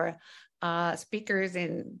be your speakers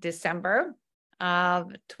in December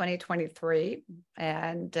of 2023.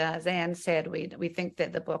 And as Anne said, we think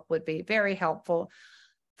that the book would be very helpful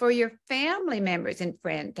for your family members and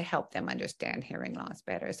friends to help them understand hearing loss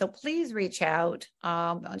better. So please reach out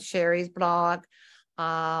on Shari's blog.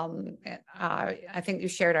 I think you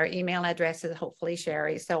shared our email addresses, hopefully,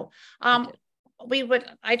 Shari. So I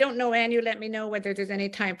don't know, Anne, you let me know whether there's any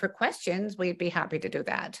time for questions. We'd be happy to do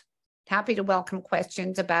that. Happy to welcome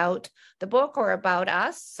questions about the book or about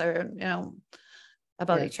us or, you know,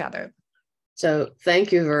 about each other. So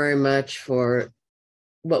thank you very much for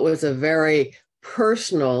what was a very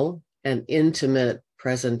personal and intimate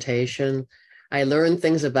presentation. I learned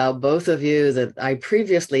things about both of you that I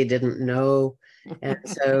previously didn't know. And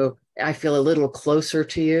so I feel a little closer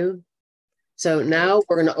to you. So now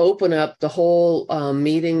we're going to open up the whole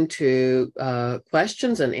meeting to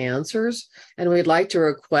questions and answers. And we'd like to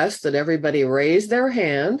request that everybody raise their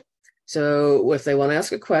hand. So if they want to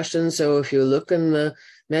ask a question, so if you look in the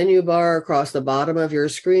menu bar across the bottom of your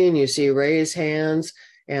screen, you see raise hands.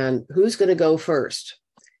 And who's going to go first?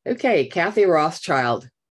 Okay, Kathy Rothschild.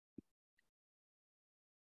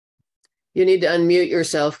 You need to unmute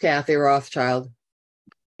yourself, Kathy Rothschild.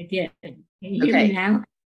 I did. Can you hear me now?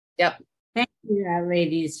 Yep. Thank you,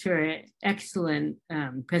 ladies, for an excellent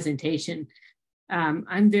presentation.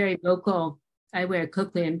 I'm very vocal. I wear a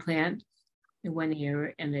cochlear implant in one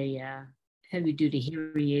ear and a heavy-duty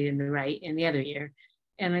hearing aid in the right and the other ear.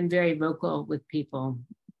 And I'm very vocal with people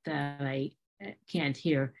that I can't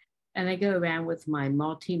hear. And I go around with my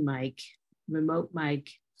multi-mic, remote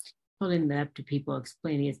mic, holding that up to people,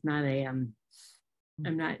 explaining it's not a, I'm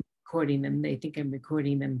not recording them. They think I'm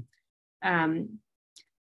recording them.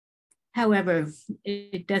 However,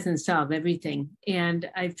 it doesn't solve everything. And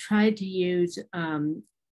I've tried to use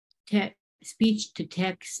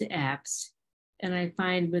speech-to-text apps. And I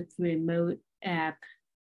find with the remote app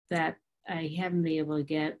that I haven't been able to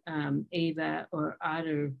get Ava or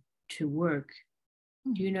Otter to work.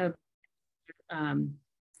 Do you know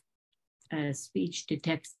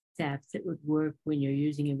speech-to-text apps that would work when you're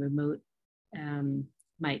using a remote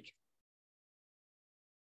mic?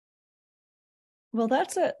 Well,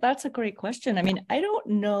 that's a great question. I mean, I don't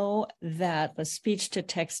know that the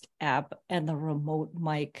speech-to-text app and the remote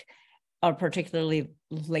mic are particularly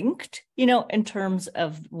linked, you know, in terms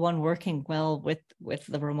of one working well with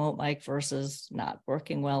the remote mic versus not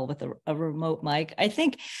working well with a remote mic. I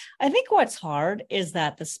think what's hard is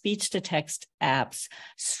that the speech-to-text apps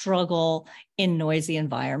struggle in noisy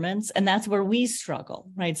environments, and that's where we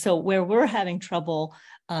struggle, right? So where we're having trouble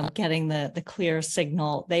getting the clear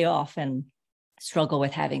signal, they often struggle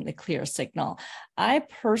with having the clear signal. I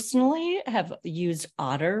personally have used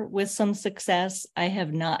Otter with some success. I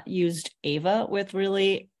have not used Ava with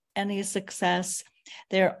really any success.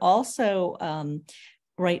 They're also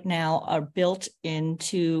right now are built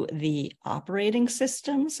into the operating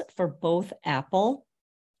systems for both Apple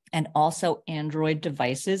and also Android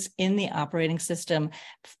devices. In the operating system,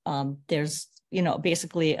 there's, you know,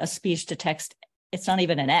 basically a speech to text. It's not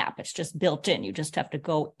even an app, it's just built in. You just have to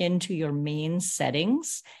go into your main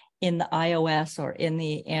settings in the iOS or in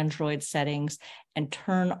the Android settings and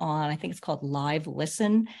turn on, I think it's called Live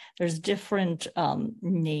Listen. There's different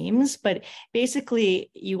names, but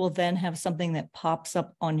basically you will then have something that pops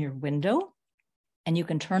up on your window and you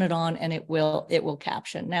can turn it on and it will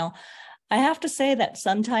caption. Now, I have to say that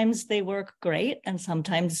sometimes they work great and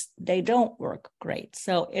sometimes they don't work great.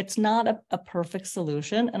 So it's not a perfect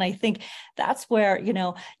solution. And I think that's where, you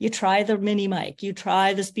know, you try the mini mic, you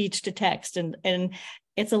try the speech to text, and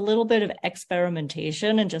it's a little bit of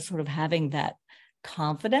experimentation and just sort of having that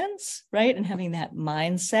confidence, right? And having that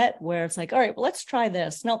mindset where it's like, all right, well, let's try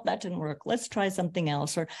this. Nope, that didn't work. Let's try something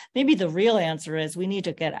else. Or maybe the real answer is we need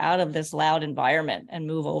to get out of this loud environment and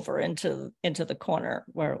move over into the corner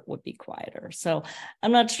where it would be quieter. So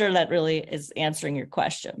I'm not sure that really is answering your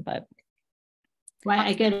question, but. Well,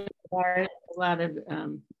 I get a lot of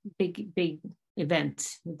big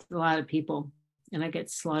events with a lot of people, and I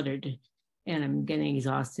get slaughtered. And I'm getting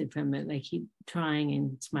exhausted from it. I keep trying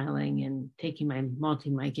and smiling and taking my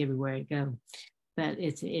multi-mic everywhere I go, but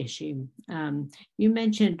it's an issue. You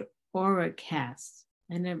mentioned Auracast.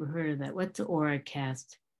 I never heard of that. What's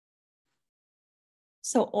Auracast?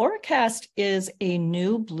 So Auracast is a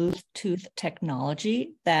new Bluetooth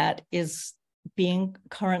technology that is being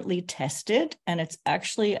currently tested, and it's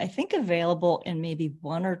actually, I think, available in maybe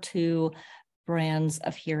 1 or 2 brands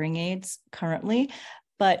of hearing aids currently,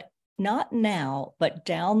 but not now, but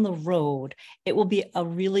down the road, it will be a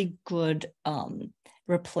really good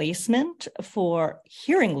replacement for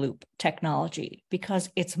hearing loop technology because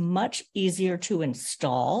it's much easier to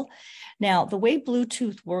install. Now, the way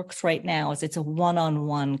Bluetooth works right now is it's a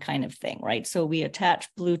one-on-one kind of thing, right? So we attach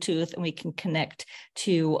Bluetooth and we can connect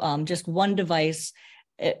to just one device,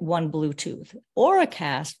 one Bluetooth.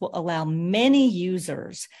 Auracast will allow many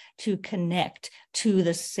users to connect to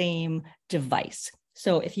the same device.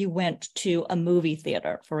 So if you went to a movie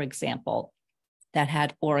theater, for example, that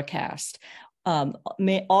had Auracast,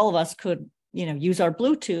 all of us could, use our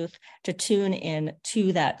Bluetooth to tune in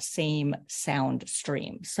to that same sound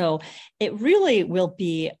stream. So it really will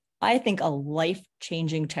be, I think, a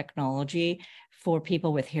life-changing technology for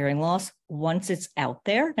people with hearing loss once it's out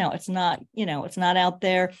there. Now, it's not out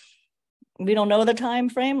there. We don't know the time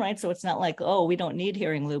frame, right? So it's not like, oh, we don't need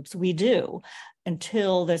hearing loops. We do,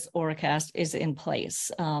 until this Auracast is in place.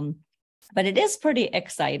 But it is pretty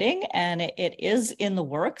exciting, and it is in the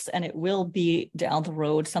works, and it will be down the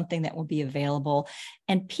road, something that will be available.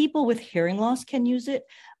 And people with hearing loss can use it.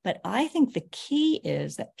 But I think the key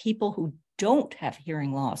is that people who don't have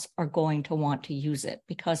hearing loss are going to want to use it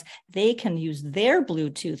because they can use their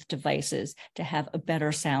Bluetooth devices to have a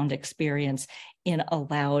better sound experience in a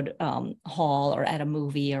loud hall or at a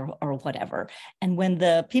movie or whatever. And when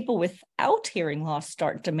the people without hearing loss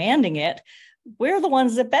start demanding it, we're the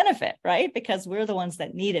ones that benefit, right? Because we're the ones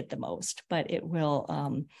that need it the most. But it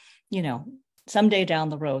will, someday down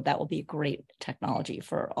the road, that will be great technology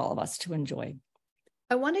for all of us to enjoy.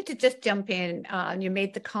 I wanted to just jump in. You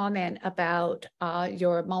made the comment about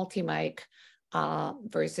your multi-mic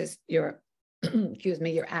versus your,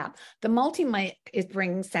 your app. The multi-mic is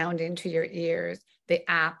bringing sound into your ears. The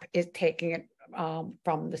app is taking it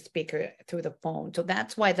from the speaker through the phone. So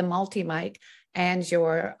that's why the multi-mic and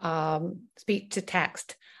your speech to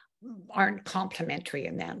text aren't complementary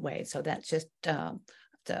in that way. So that's just they'll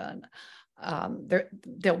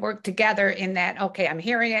work together in that, okay, I'm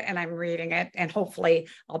hearing it and I'm reading it, and hopefully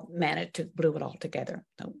I'll manage to glue it all together.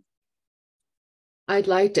 So I'd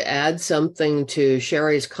like to add something to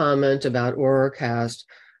Shari's comment about Auracast.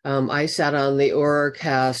 I sat on the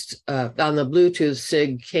Auracast, on the Bluetooth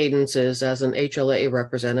SIG cadences as an HLA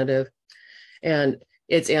representative, and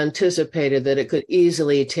it's anticipated that it could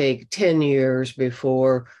easily take 10 years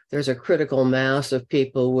before there's a critical mass of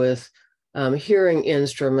people with hearing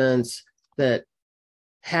instruments that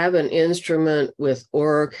have an instrument with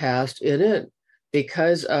Auracast in it,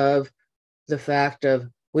 because of the fact of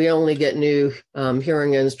we only get new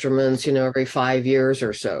hearing instruments, every 5 years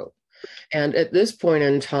or so. And at this point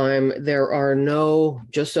in time, there are no,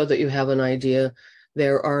 just so that you have an idea,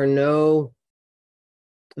 there are no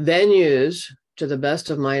venues, to the best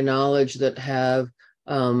of my knowledge, that have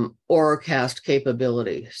Auracast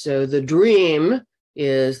capability. So the dream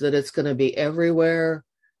is that it's going to be everywhere: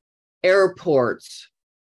 airports,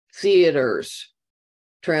 theaters,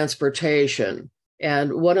 transportation.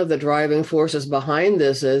 And one of the driving forces behind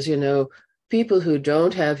this is, people who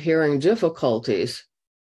don't have hearing difficulties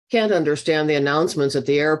can't understand the announcements at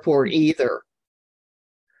the airport either.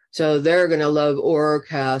 So they're going to love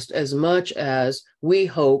Auracast as much as we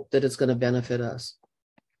hope that it's going to benefit us.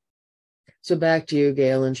 So back to you,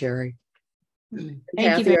 Gail and Shari.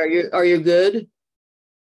 Kathy, are you good?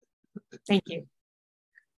 Thank you.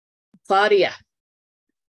 Claudia.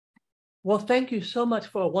 Well, thank you so much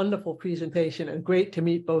for a wonderful presentation, and great to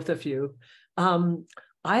meet both of you.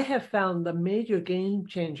 I have found the major game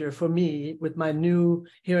changer for me with my new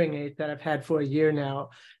hearing aid that I've had for a year now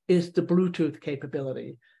is the Bluetooth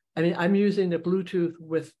capability. I mean, I'm using the Bluetooth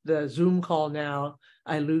with the Zoom call now.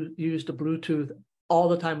 I use the Bluetooth all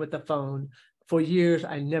the time with the phone. For years,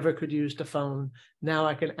 I never could use the phone. Now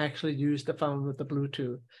I can actually use the phone with the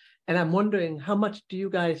Bluetooth. And I'm wondering, how much do you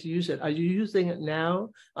guys use it? Are you using it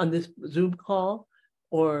now on this Zoom call?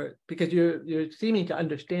 Or because you're seeming to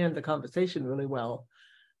understand the conversation really well.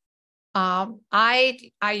 I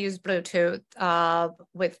use Bluetooth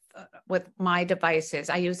with my devices.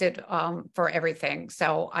 I use it for everything.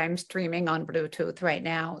 So I'm streaming on Bluetooth right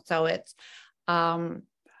now. So it's on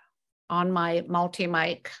my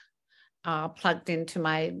multi-mic plugged into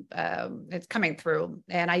my, it's coming through,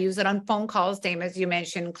 and I use it on phone calls, same as you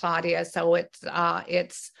mentioned, Claudia. So it's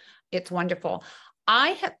wonderful. I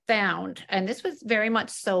have found, and this was very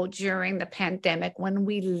much so during the pandemic when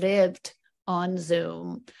we lived on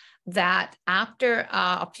Zoom, that after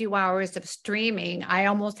a few hours of streaming, I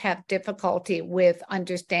almost have difficulty with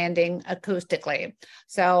understanding acoustically.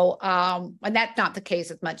 So, and that's not the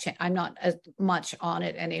case as much. I'm not as much on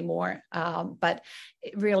it anymore. But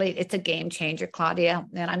really, it's a game changer, Claudia.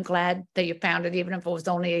 And I'm glad that you found it, even if it was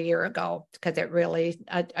only a year ago, because it really,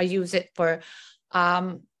 I use it for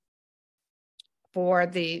the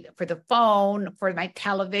phone, for my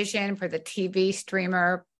television, for the TV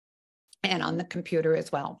streamer, and on the computer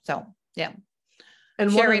as well. So, yeah.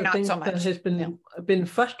 And Shari, one of the things not so much. that has been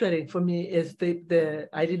frustrating for me is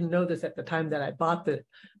I didn't know this at the time that I bought the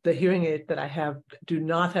hearing aid that I have do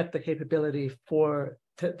not have the capability for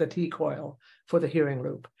the T-coil for the hearing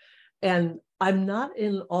loop. And I'm not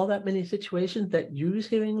in all that many situations that use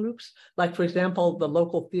hearing loops. Like, for example, the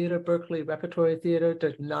local theater, Berkeley Repertory Theater,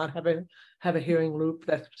 does not have a hearing loop.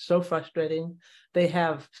 That's so frustrating. They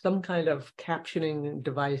have some kind of captioning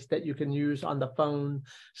device that you can use on the phone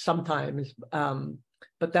sometimes,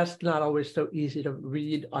 but that's not always so easy to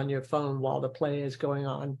read on your phone while the play is going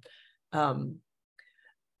on.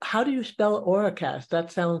 How do you spell Auracast?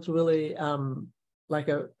 That sounds really like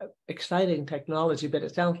a exciting technology, but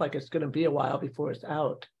it sounds like it's going to be a while before it's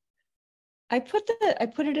out. I put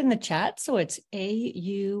it in the chat, so it's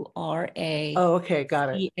AURA. Oh, okay,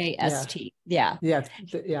 got it. EAST. Yeah. Yeah.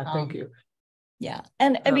 Thank you. Yeah,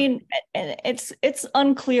 and I mean, it's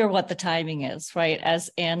unclear what the timing is, right? As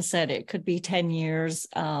Anne said, it could be 10 years.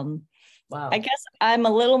 Wow. I guess I'm a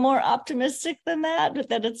little more optimistic than that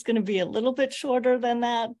it's going to be a little bit shorter than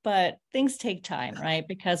that, but things take time, right?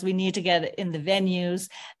 Because we need to get it in the venues.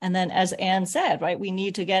 And then, as Anne said, right, we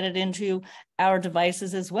need to get it into our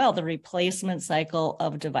devices as well, the replacement cycle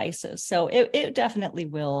of devices. So it definitely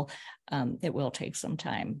will, it will take some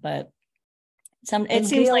time, but it seems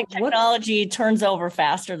Gael, like technology turns over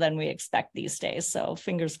faster than we expect these days. So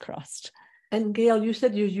fingers crossed. And Gael, you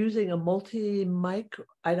said you're using a multi-mic.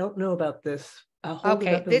 I don't know about this.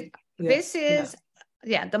 Okay, this is,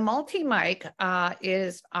 the multi-mic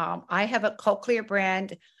is, I have a cochlear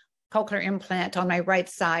implant on my right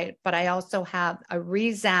side, but I also have a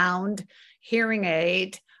ReSound hearing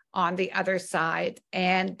aid on the other side.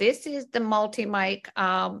 And this is the multi-mic,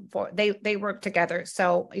 they work together.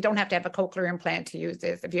 So you don't have to have a cochlear implant to use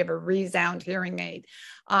this if you have a ReSound hearing aid.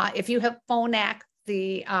 If you have Phonak,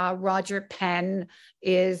 the Roger Penn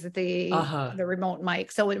is the remote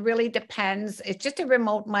mic. So it really depends. It's just a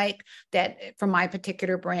remote mic that from my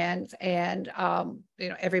particular brand, and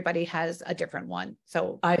everybody has a different one.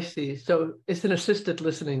 So I see. So it's an assisted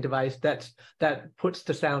listening device that puts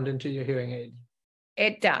the sound into your hearing aid.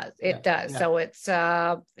 It does. It does. Yeah. So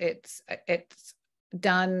it's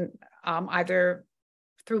done either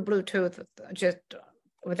through Bluetooth, just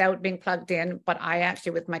without being plugged in, but I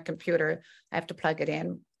actually, with my computer, I have to plug it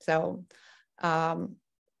in. So, and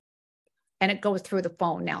it goes through the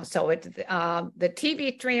phone now. So it's the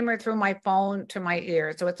TV streamer through my phone to my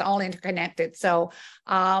ear. So it's all interconnected. So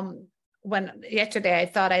yesterday I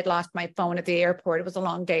thought I'd lost my phone at the airport. It was a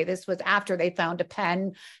long day. This was after they found a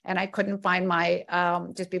pen, and I couldn't find my,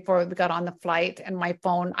 just before we got on the flight, and my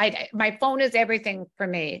phone, my phone is everything for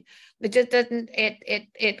me. It just doesn't,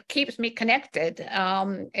 it keeps me connected.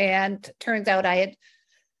 And turns out I had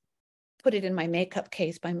put it in my makeup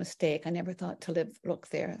case by mistake. I never thought to look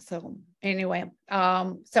there. So anyway,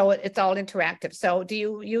 so it's all interactive. So do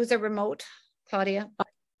you use a remote, Claudia?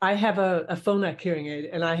 I have a Phonak hearing aid,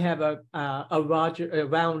 and I have a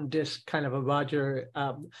round disc, kind of a Roger,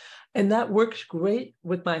 and that works great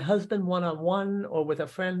with my husband one-on-one or with a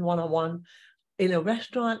friend one-on-one. In a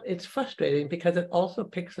restaurant, it's frustrating because it also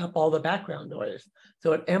picks up all the background noise.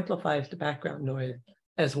 So it amplifies the background noise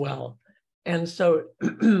as well. And so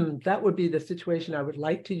that would be the situation I would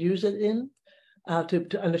like to use it in,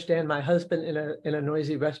 to understand my husband in a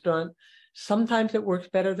noisy restaurant. Sometimes it works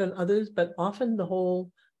better than others, but often the whole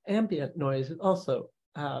ambient noise is also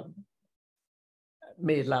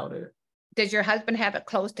made louder. Does your husband have it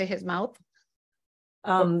close to his mouth?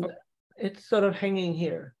 It's sort of hanging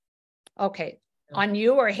here. Okay. On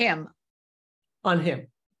you or him? On him.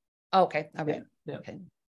 Okay. All right. Yeah. Okay.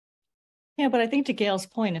 Yeah, but I think to Gail's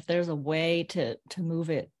point, if there's a way to move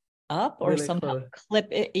it up or Really somehow close. clip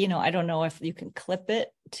it, I don't know if you can clip it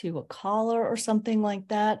to a collar or something like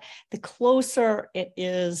that. The closer it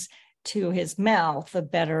is to his mouth, the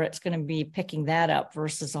better it's going to be picking that up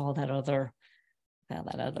versus all that other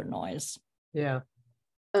noise. Yeah.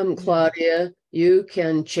 Claudia, you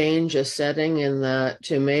can change a setting in that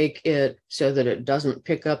to make it so that it doesn't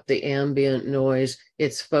pick up the ambient noise.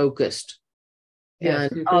 It's focused.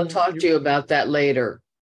 Yes, And I'll talk to you about that later.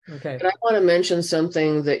 Okay. But I want to mention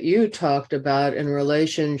something that you talked about in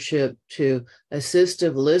relationship to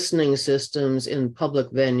assistive listening systems in public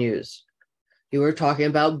venues. You were talking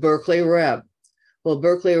about Berkeley Rep. Well,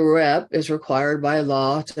 Berkeley Rep is required by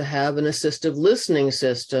law to have an assistive listening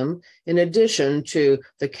system in addition to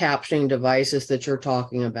the captioning devices that you're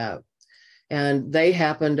talking about. And they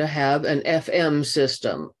happen to have an FM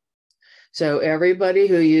system. So everybody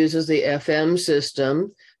who uses the FM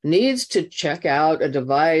system needs to check out a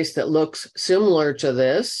device that looks similar to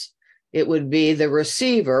this. It would be the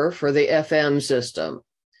receiver for the FM system.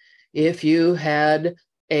 If you had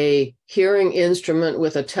a hearing instrument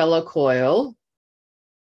with a telecoil,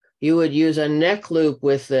 you would use a neck loop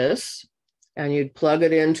with this, and you'd plug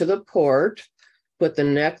it into the port, put the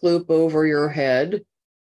neck loop over your head,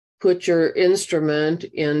 put your instrument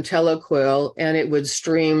in telecoil, and it would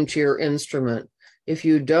stream to your instrument. If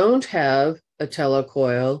you don't have a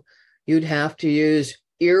telecoil, you'd have to use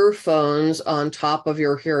earphones on top of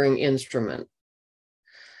your hearing instrument.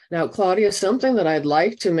 Now, Claudia, something that I'd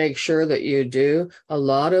like to make sure that you do,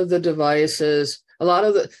 some of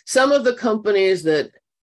the companies that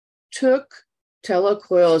took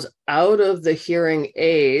telecoils out of the hearing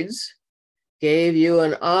aids gave you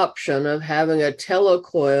an option of having a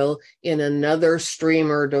telecoil in another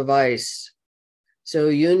streamer device. So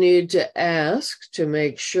you need to ask to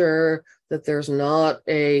make sure that there's not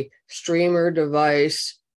a streamer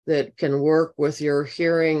device that can work with your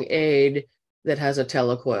hearing aid that has a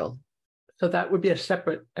telecoil. So that would be a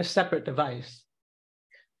separate device.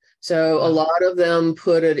 So a lot of them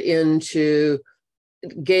put it into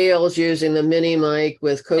Gail's using the mini mic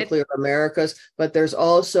with Cochlear Americas, but there's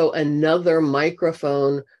also another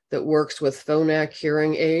microphone that works with Phonak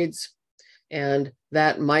hearing aids. And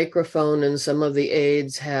that microphone in some of the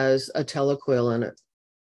aids has a telecoil in it.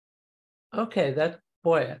 Okay,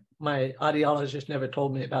 my audiologist never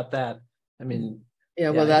told me about that. I mean,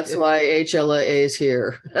 well, that's why HLA is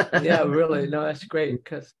here. Yeah, really. No, that's great.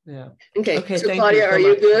 Okay, so Claudia, are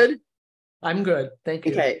you good? I'm good. Thank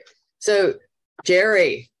you. Okay, so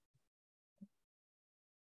Jerry.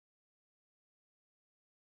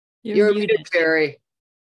 You're muted, Jerry.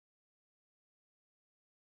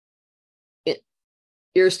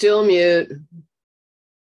 You're still mute.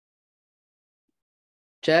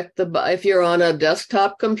 If you're on a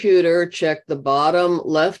desktop computer, check the bottom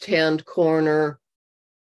left-hand corner,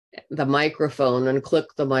 the microphone, and click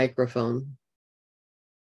the microphone.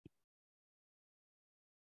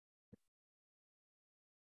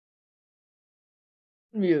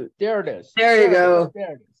 Mute. There it is. There you go.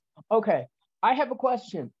 There it is. Okay. I have a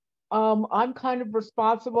question. I'm kind of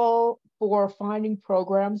responsible for finding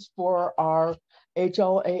programs for our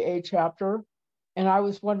HLAA chapter. And I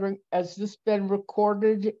was wondering, has this been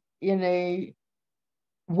recorded in a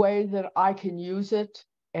way that I can use it?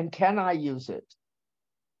 And can I use it?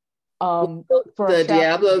 The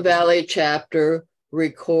Diablo Valley chapter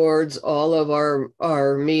records all of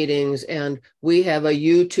our meetings, and we have a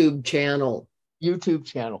YouTube channel.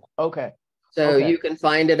 Okay. So you can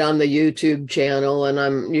find it on the YouTube channel,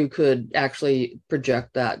 and you could actually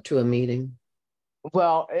project that to a meeting.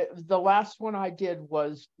 Well, the last one I did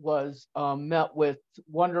was met with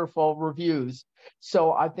wonderful reviews.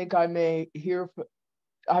 So I think I may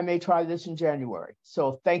try this in January.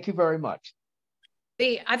 So thank you very much.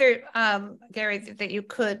 The other, Gary, that you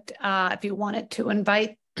could, if you wanted to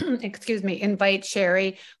invite, invite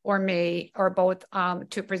Shari or me or both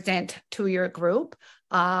to present to your group.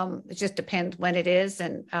 It just depends when it is,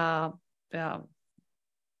 and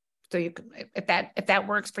so you can, if that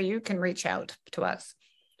works for you, can reach out to us.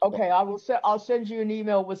 Okay, I'll send you an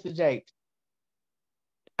email with the date.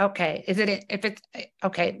 Okay, if it's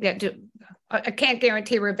okay? Yeah, I can't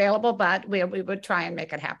guarantee we're available, but we would try and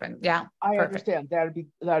make it happen. Yeah, I understand.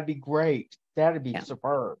 That'd be great. That'd be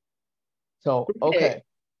superb. So okay.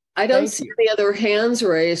 I don't see any other hands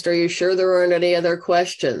raised. Are you sure there aren't any other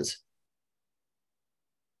questions?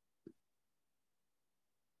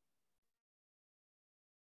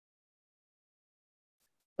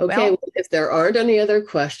 Okay, well, if there aren't any other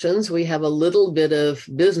questions, we have a little bit of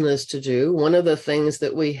business to do. One of the things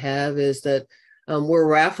that we have is that we're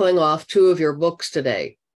raffling off 2 of your books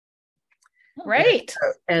today. Great.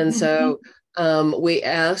 And so we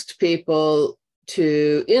asked people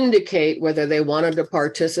to indicate whether they wanted to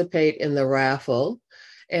participate in the raffle.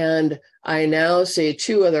 And I now see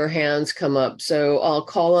 2 other hands come up. So I'll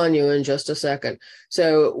call on you in just a second.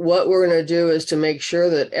 So what we're going to do is to make sure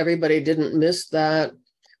that everybody didn't miss that,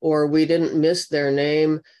 or we didn't miss their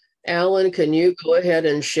name. Alan, can you go ahead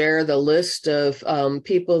and share the list of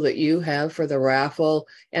people that you have for the raffle?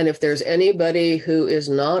 And if there's anybody who is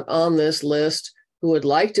not on this list who would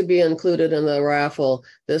like to be included in the raffle,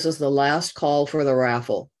 this is the last call for the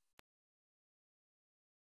raffle.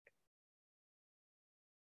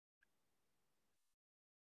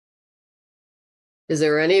 Is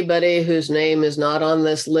there anybody whose name is not on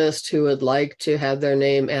this list who would like to have their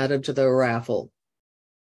name added to the raffle?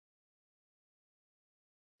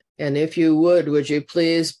 And if you would you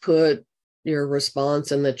please put your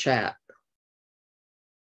response in the chat?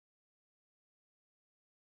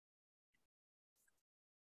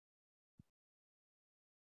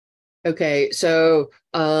 Okay, so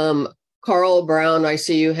Carl Brown, I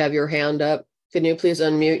see you have your hand up. Can you please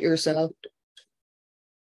unmute yourself?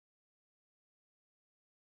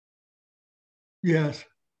 Yes.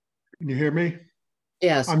 Can you hear me?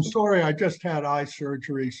 Yes. I'm sorry, I just had eye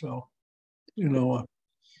surgery, so,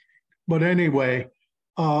 but anyway,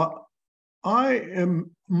 my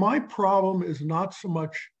problem is not so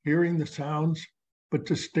much hearing the sounds, but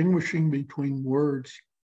distinguishing between words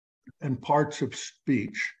and parts of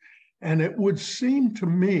speech. And it would seem to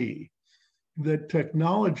me that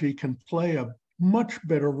technology can play a much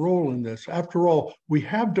better role in this. After all, we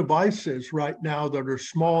have devices right now that are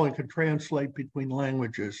small and can translate between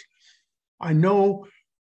languages.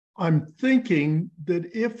 I'm thinking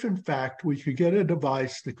that if in fact we could get a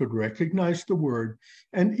device that could recognize the word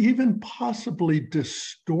and even possibly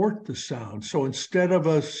distort the sound. So instead of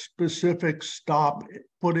a specific stop,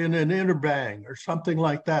 put in an interbang or something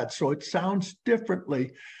like that. So it sounds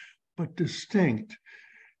differently, but distinct.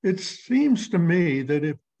 It seems to me that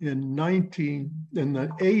if in the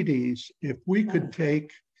 80s, if we could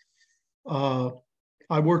take,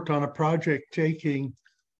 I worked on a project taking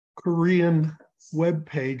Korean web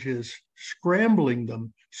pages, scrambling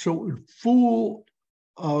them so it would fool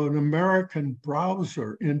an American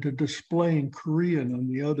browser into displaying Korean on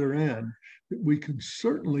the other end. We could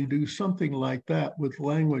certainly do something like that with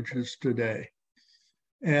languages today,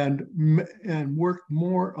 and work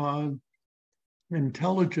more on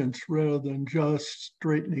intelligence rather than just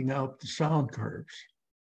straightening out the sound curves.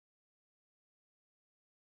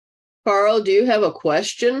 Carl, do you have a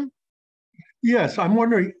question? Yes, I'm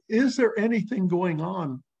wondering, is there anything going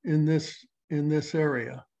on in this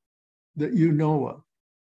area that you know of?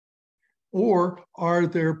 Or are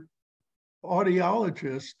there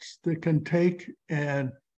audiologists that can take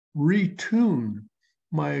and retune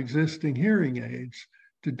my existing hearing aids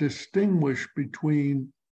to distinguish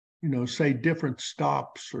between, say different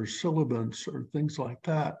stops or syllabants or things like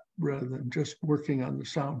that, rather than just working on the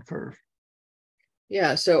sound curve?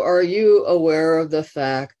 Yeah, so are you aware of the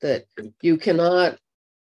fact that you cannot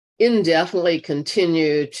indefinitely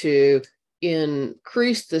continue to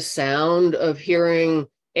increase the sound of hearing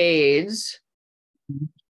aids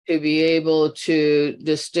to be able to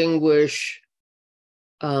distinguish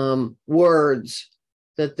words?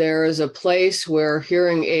 That there is a place where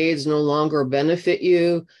hearing aids no longer benefit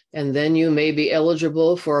you, and then you may be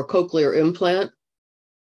eligible for a cochlear implant?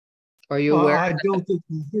 Are you aware? I don't think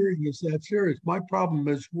the hearing is that serious. My problem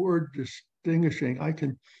is word distinguishing. I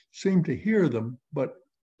can seem to hear them, but...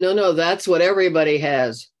 No, that's what everybody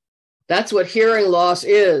has. That's what hearing loss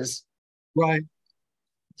is. Right.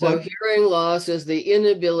 So hearing loss is the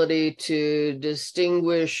inability to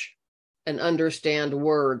distinguish and understand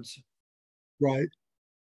words. Right.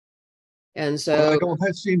 And so I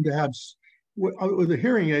don't seem to have, with the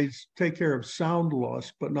hearing aids, take care of sound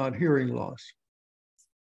loss, but not hearing loss.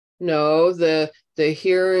 No, the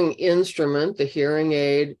hearing instrument, the hearing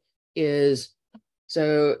aid is,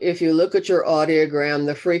 so if you look at your audiogram,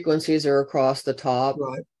 the frequencies are across the top.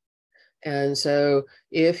 Right. And so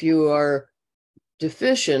if you are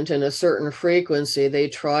deficient in a certain frequency, they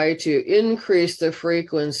try to increase the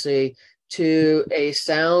frequency to a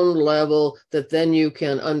sound level that then you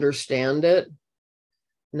can understand it.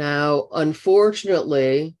 Now,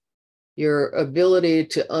 unfortunately, your ability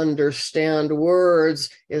to understand words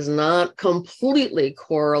is not completely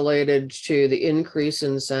correlated to the increase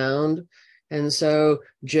in sound. And so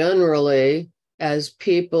generally, as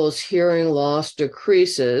people's hearing loss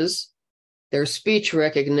decreases, their speech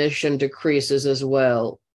recognition decreases as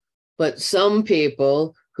well. But some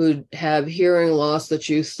people who have hearing loss that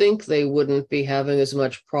you think they wouldn't be having as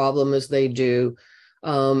much problem as they do.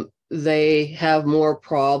 They have more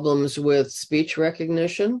problems with speech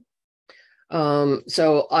recognition.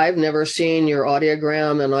 So I've never seen your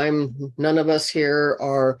audiogram, and none of us here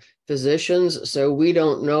are physicians, so we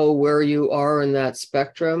don't know where you are in that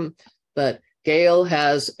spectrum. But Gail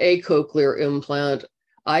has a cochlear implant.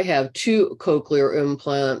 I have 2 cochlear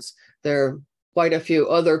implants. There are quite a few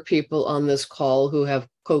other people on this call who have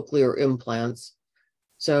cochlear implants.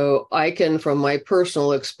 So I can, from my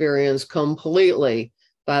personal experience, completely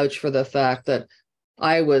vouch for the fact that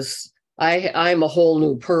I'm a whole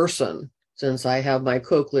new person since I have my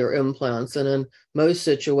cochlear implants. And in most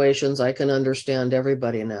situations, I can understand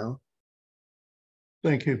everybody now.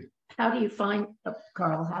 Thank you. How do you find,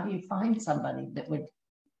 Carl, how do you find somebody that would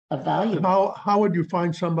evaluate? How would you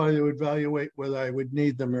find somebody that would evaluate whether I would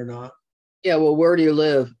need them or not? Yeah, well, where do you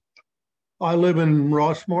live? I live in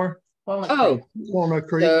Rossmore. Walnut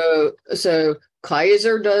Creek. So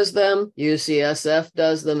Kaiser does them, UCSF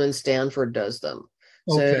does them, and Stanford does them.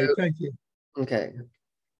 Okay, thank you. Okay.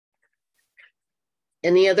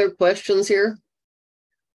 Any other questions here?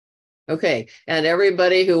 Okay, and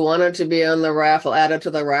everybody who wanted to be on the raffle, added to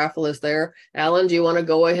the raffle, is there. Alan, do you want to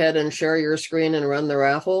go ahead and share your screen and run the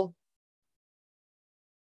raffle?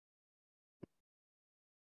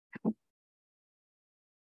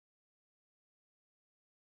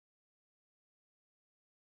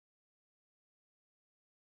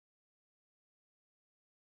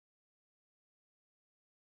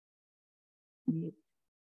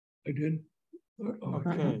 I did.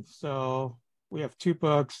 Okay, so we have 2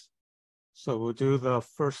 books. So we'll do the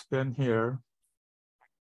first spin here.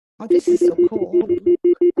 Oh, this is so cool.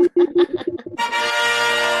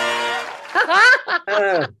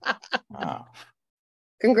 Wow.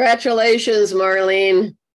 Congratulations,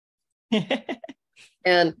 Marlene.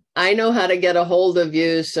 And I know how to get a hold of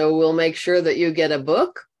you, so we'll make sure that you get a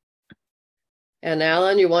book. And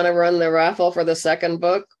Alan, you want to run the raffle for the second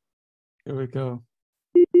book? Here we go.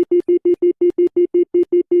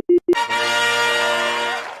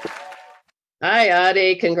 Hi,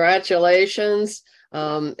 Adi. Congratulations.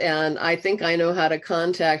 And I think I know how to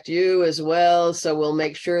contact you as well. So we'll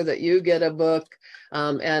make sure that you get a book.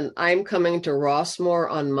 And I'm coming to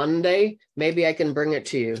Rossmore on Monday. Maybe I can bring it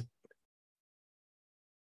to you.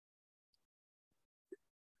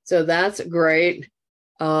 So that's great.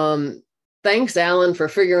 Thanks, Alan, for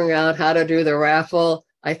figuring out how to do the raffle.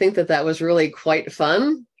 I think that was really quite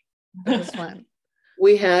fun. That was fun.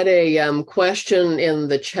 We had a question in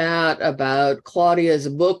the chat about Claudia's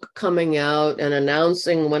book coming out and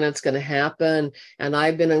announcing when it's going to happen. And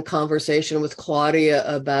I've been in conversation with Claudia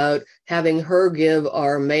about having her give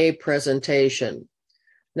our May presentation.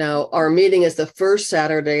 Now, our meeting is the first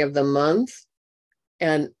Saturday of the month.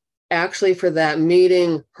 And actually, for that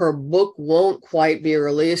meeting, her book won't quite be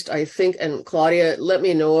released, I think. And Claudia, let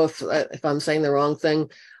me know if I'm saying the wrong thing.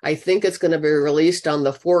 I think it's going to be released on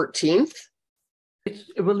the 14th. It's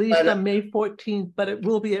released on May 14th, but it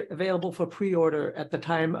will be available for pre-order at the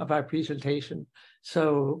time of our presentation.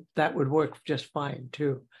 So that would work just fine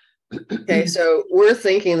too. Okay, so we're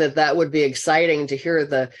thinking that would be exciting to hear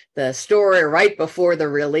the story right before the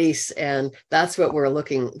release, and that's what we're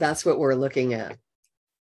looking at.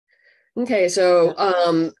 Okay,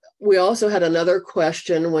 so we also had another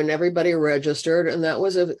question when everybody registered, and that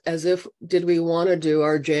was as if did we want to do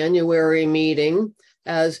our January meeting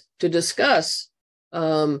as to discuss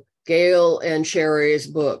Gael and Shari's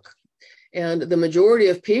book. And the majority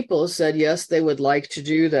of people said yes, they would like to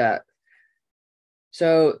do that.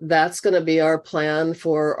 So that's going to be our plan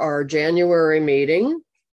for our January meeting.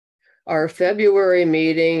 Our February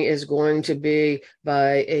meeting is going to be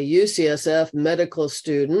by a UCSF medical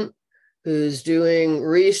student who's doing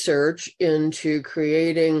research into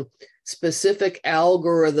creating specific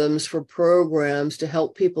algorithms for programs to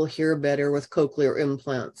help people hear better with cochlear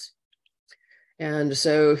implants. And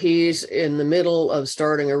so he's in the middle of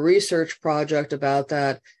starting a research project about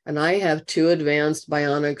that. And I have 2 advanced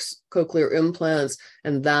bionics cochlear implants,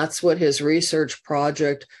 and that's what his research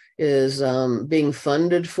project is being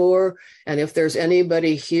funded for. And if there's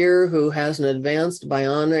anybody here who has an advanced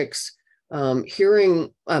bionics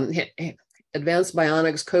advanced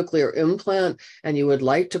bionics cochlear implant, and you would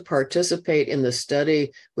like to participate in the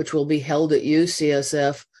study, which will be held at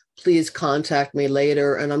UCSF, please contact me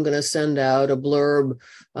later, and I'm going to send out a blurb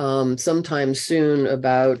sometime soon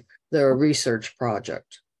about the research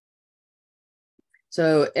project.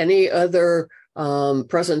 So any other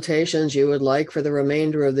presentations you would like for the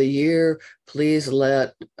remainder of the year, please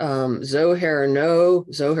let Zohair know,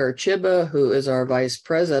 Zohair Chiba, who is our vice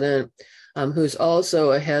president. who is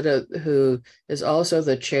also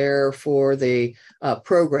the chair for the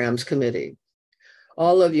programs committee.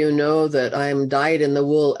 All of you know that I'm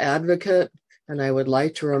dyed-in-the-wool advocate, and I would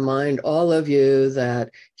like to remind all of you that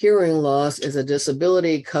hearing loss is a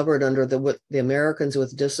disability covered under the Americans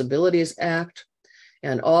with Disabilities Act,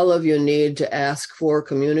 and all of you need to ask for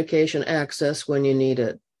communication access when you need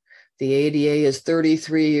it. The ADA is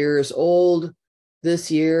 33 years old this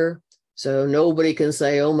year, so nobody can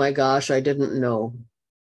say, oh my gosh, I didn't know.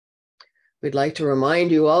 We'd like to remind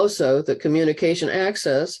you also that communication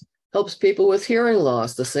access helps people with hearing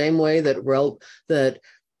loss the same way that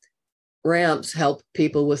ramps help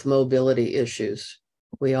people with mobility issues.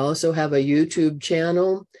 We also have a YouTube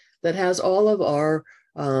channel that has all of our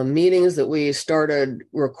meetings that we started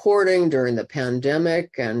recording during the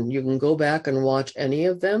pandemic, and you can go back and watch any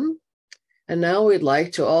of them. And now we'd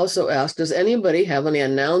like to also ask, does anybody have any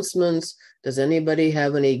announcements? Does anybody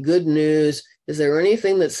have any good news? Is there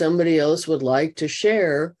anything that somebody else would like to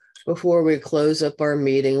share before we close up our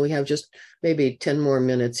meeting? We have just maybe 10 more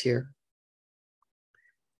minutes here.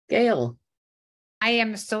 Gail. I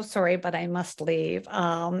am so sorry, but I must leave.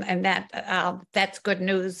 And that's good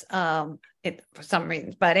news for some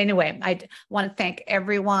reasons. But anyway, I want to thank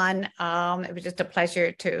everyone. It was just a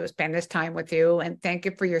pleasure to spend this time with you. And thank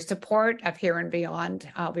you for your support of Here and Beyond.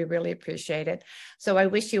 We really appreciate it. So I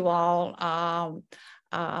wish you all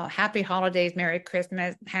happy holidays, Merry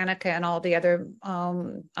Christmas, Hanukkah, and all the other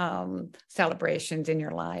celebrations in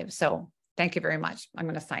your lives. So thank you very much. I'm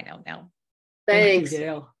going to sign out now. Thanks. Thank you,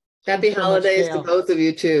 Gail. Happy Thanks so holidays much, to both of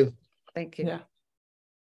you too. Thank you. Yeah.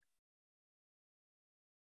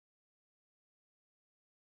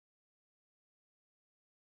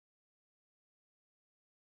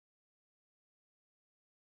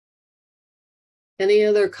 Any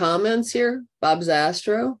other comments here? Bob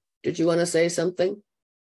Zastro, did you want to say something?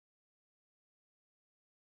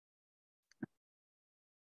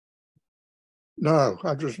 No,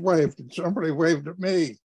 I just waved and somebody waved at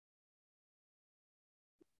me.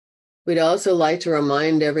 We'd also like to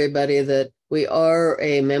remind everybody that we are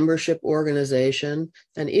a membership organization,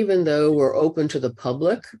 and even though we're open to the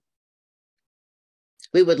public,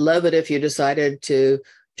 we would love it if you decided to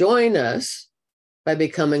join us by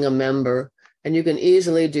becoming a member. And you can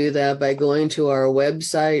easily do that by going to our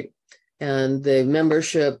website, and the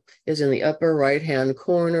membership is in the upper right-hand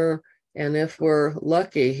corner. And if we're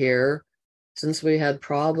lucky here, since we had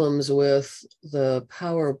problems with the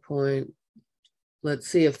PowerPoint, let's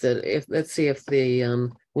see if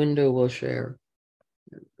the window will share.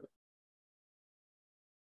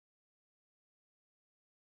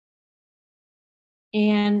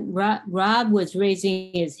 And Rob was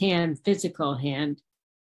raising his hand, physical hand.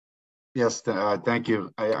 Yes, thank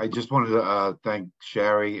you. I just wanted to thank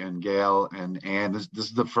Shari and Gail and Ann. This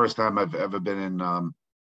is the first time I've ever been in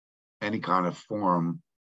any kind of forum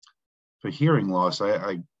for hearing loss.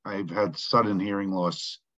 I've had sudden hearing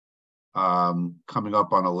loss coming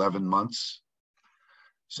up on 11 months.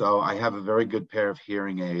 So I have a very good pair of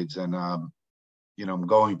hearing aids, and I'm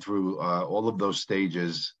going through all of those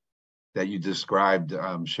stages that you described,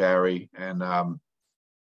 Shari, and a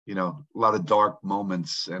lot of dark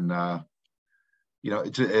moments, and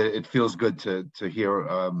it feels good to hear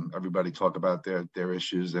everybody talk about their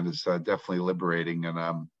issues, and it's definitely liberating, and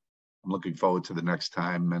I'm looking forward to the next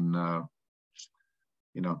time. And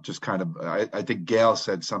just kind of, I think Gail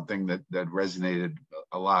said something that resonated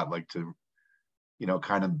a lot, like to,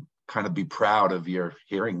 kind of be proud of your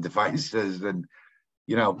hearing devices, and,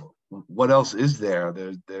 what else is there?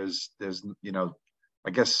 There's I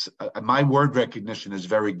guess my word recognition is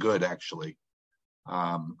very good, actually.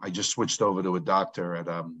 I just switched over to a doctor at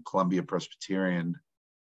Columbia Presbyterian,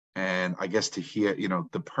 and I guess to hear,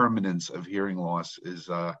 the permanence of hearing loss is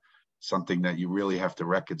something that you really have to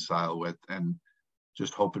reconcile with, and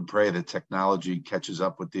just hope and pray that technology catches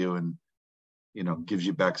up with you and, gives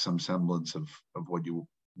you back some semblance of what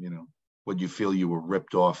what you feel you were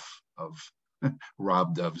ripped off of,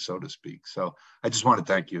 robbed of, so to speak. So I just want to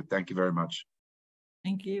thank you. Thank you very much.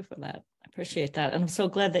 Thank you for that. I appreciate that. And I'm so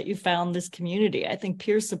glad that you found this community. I think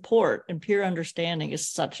peer support and peer understanding is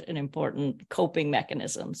such an important coping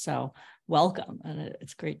mechanism. So welcome. And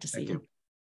it's great to see you.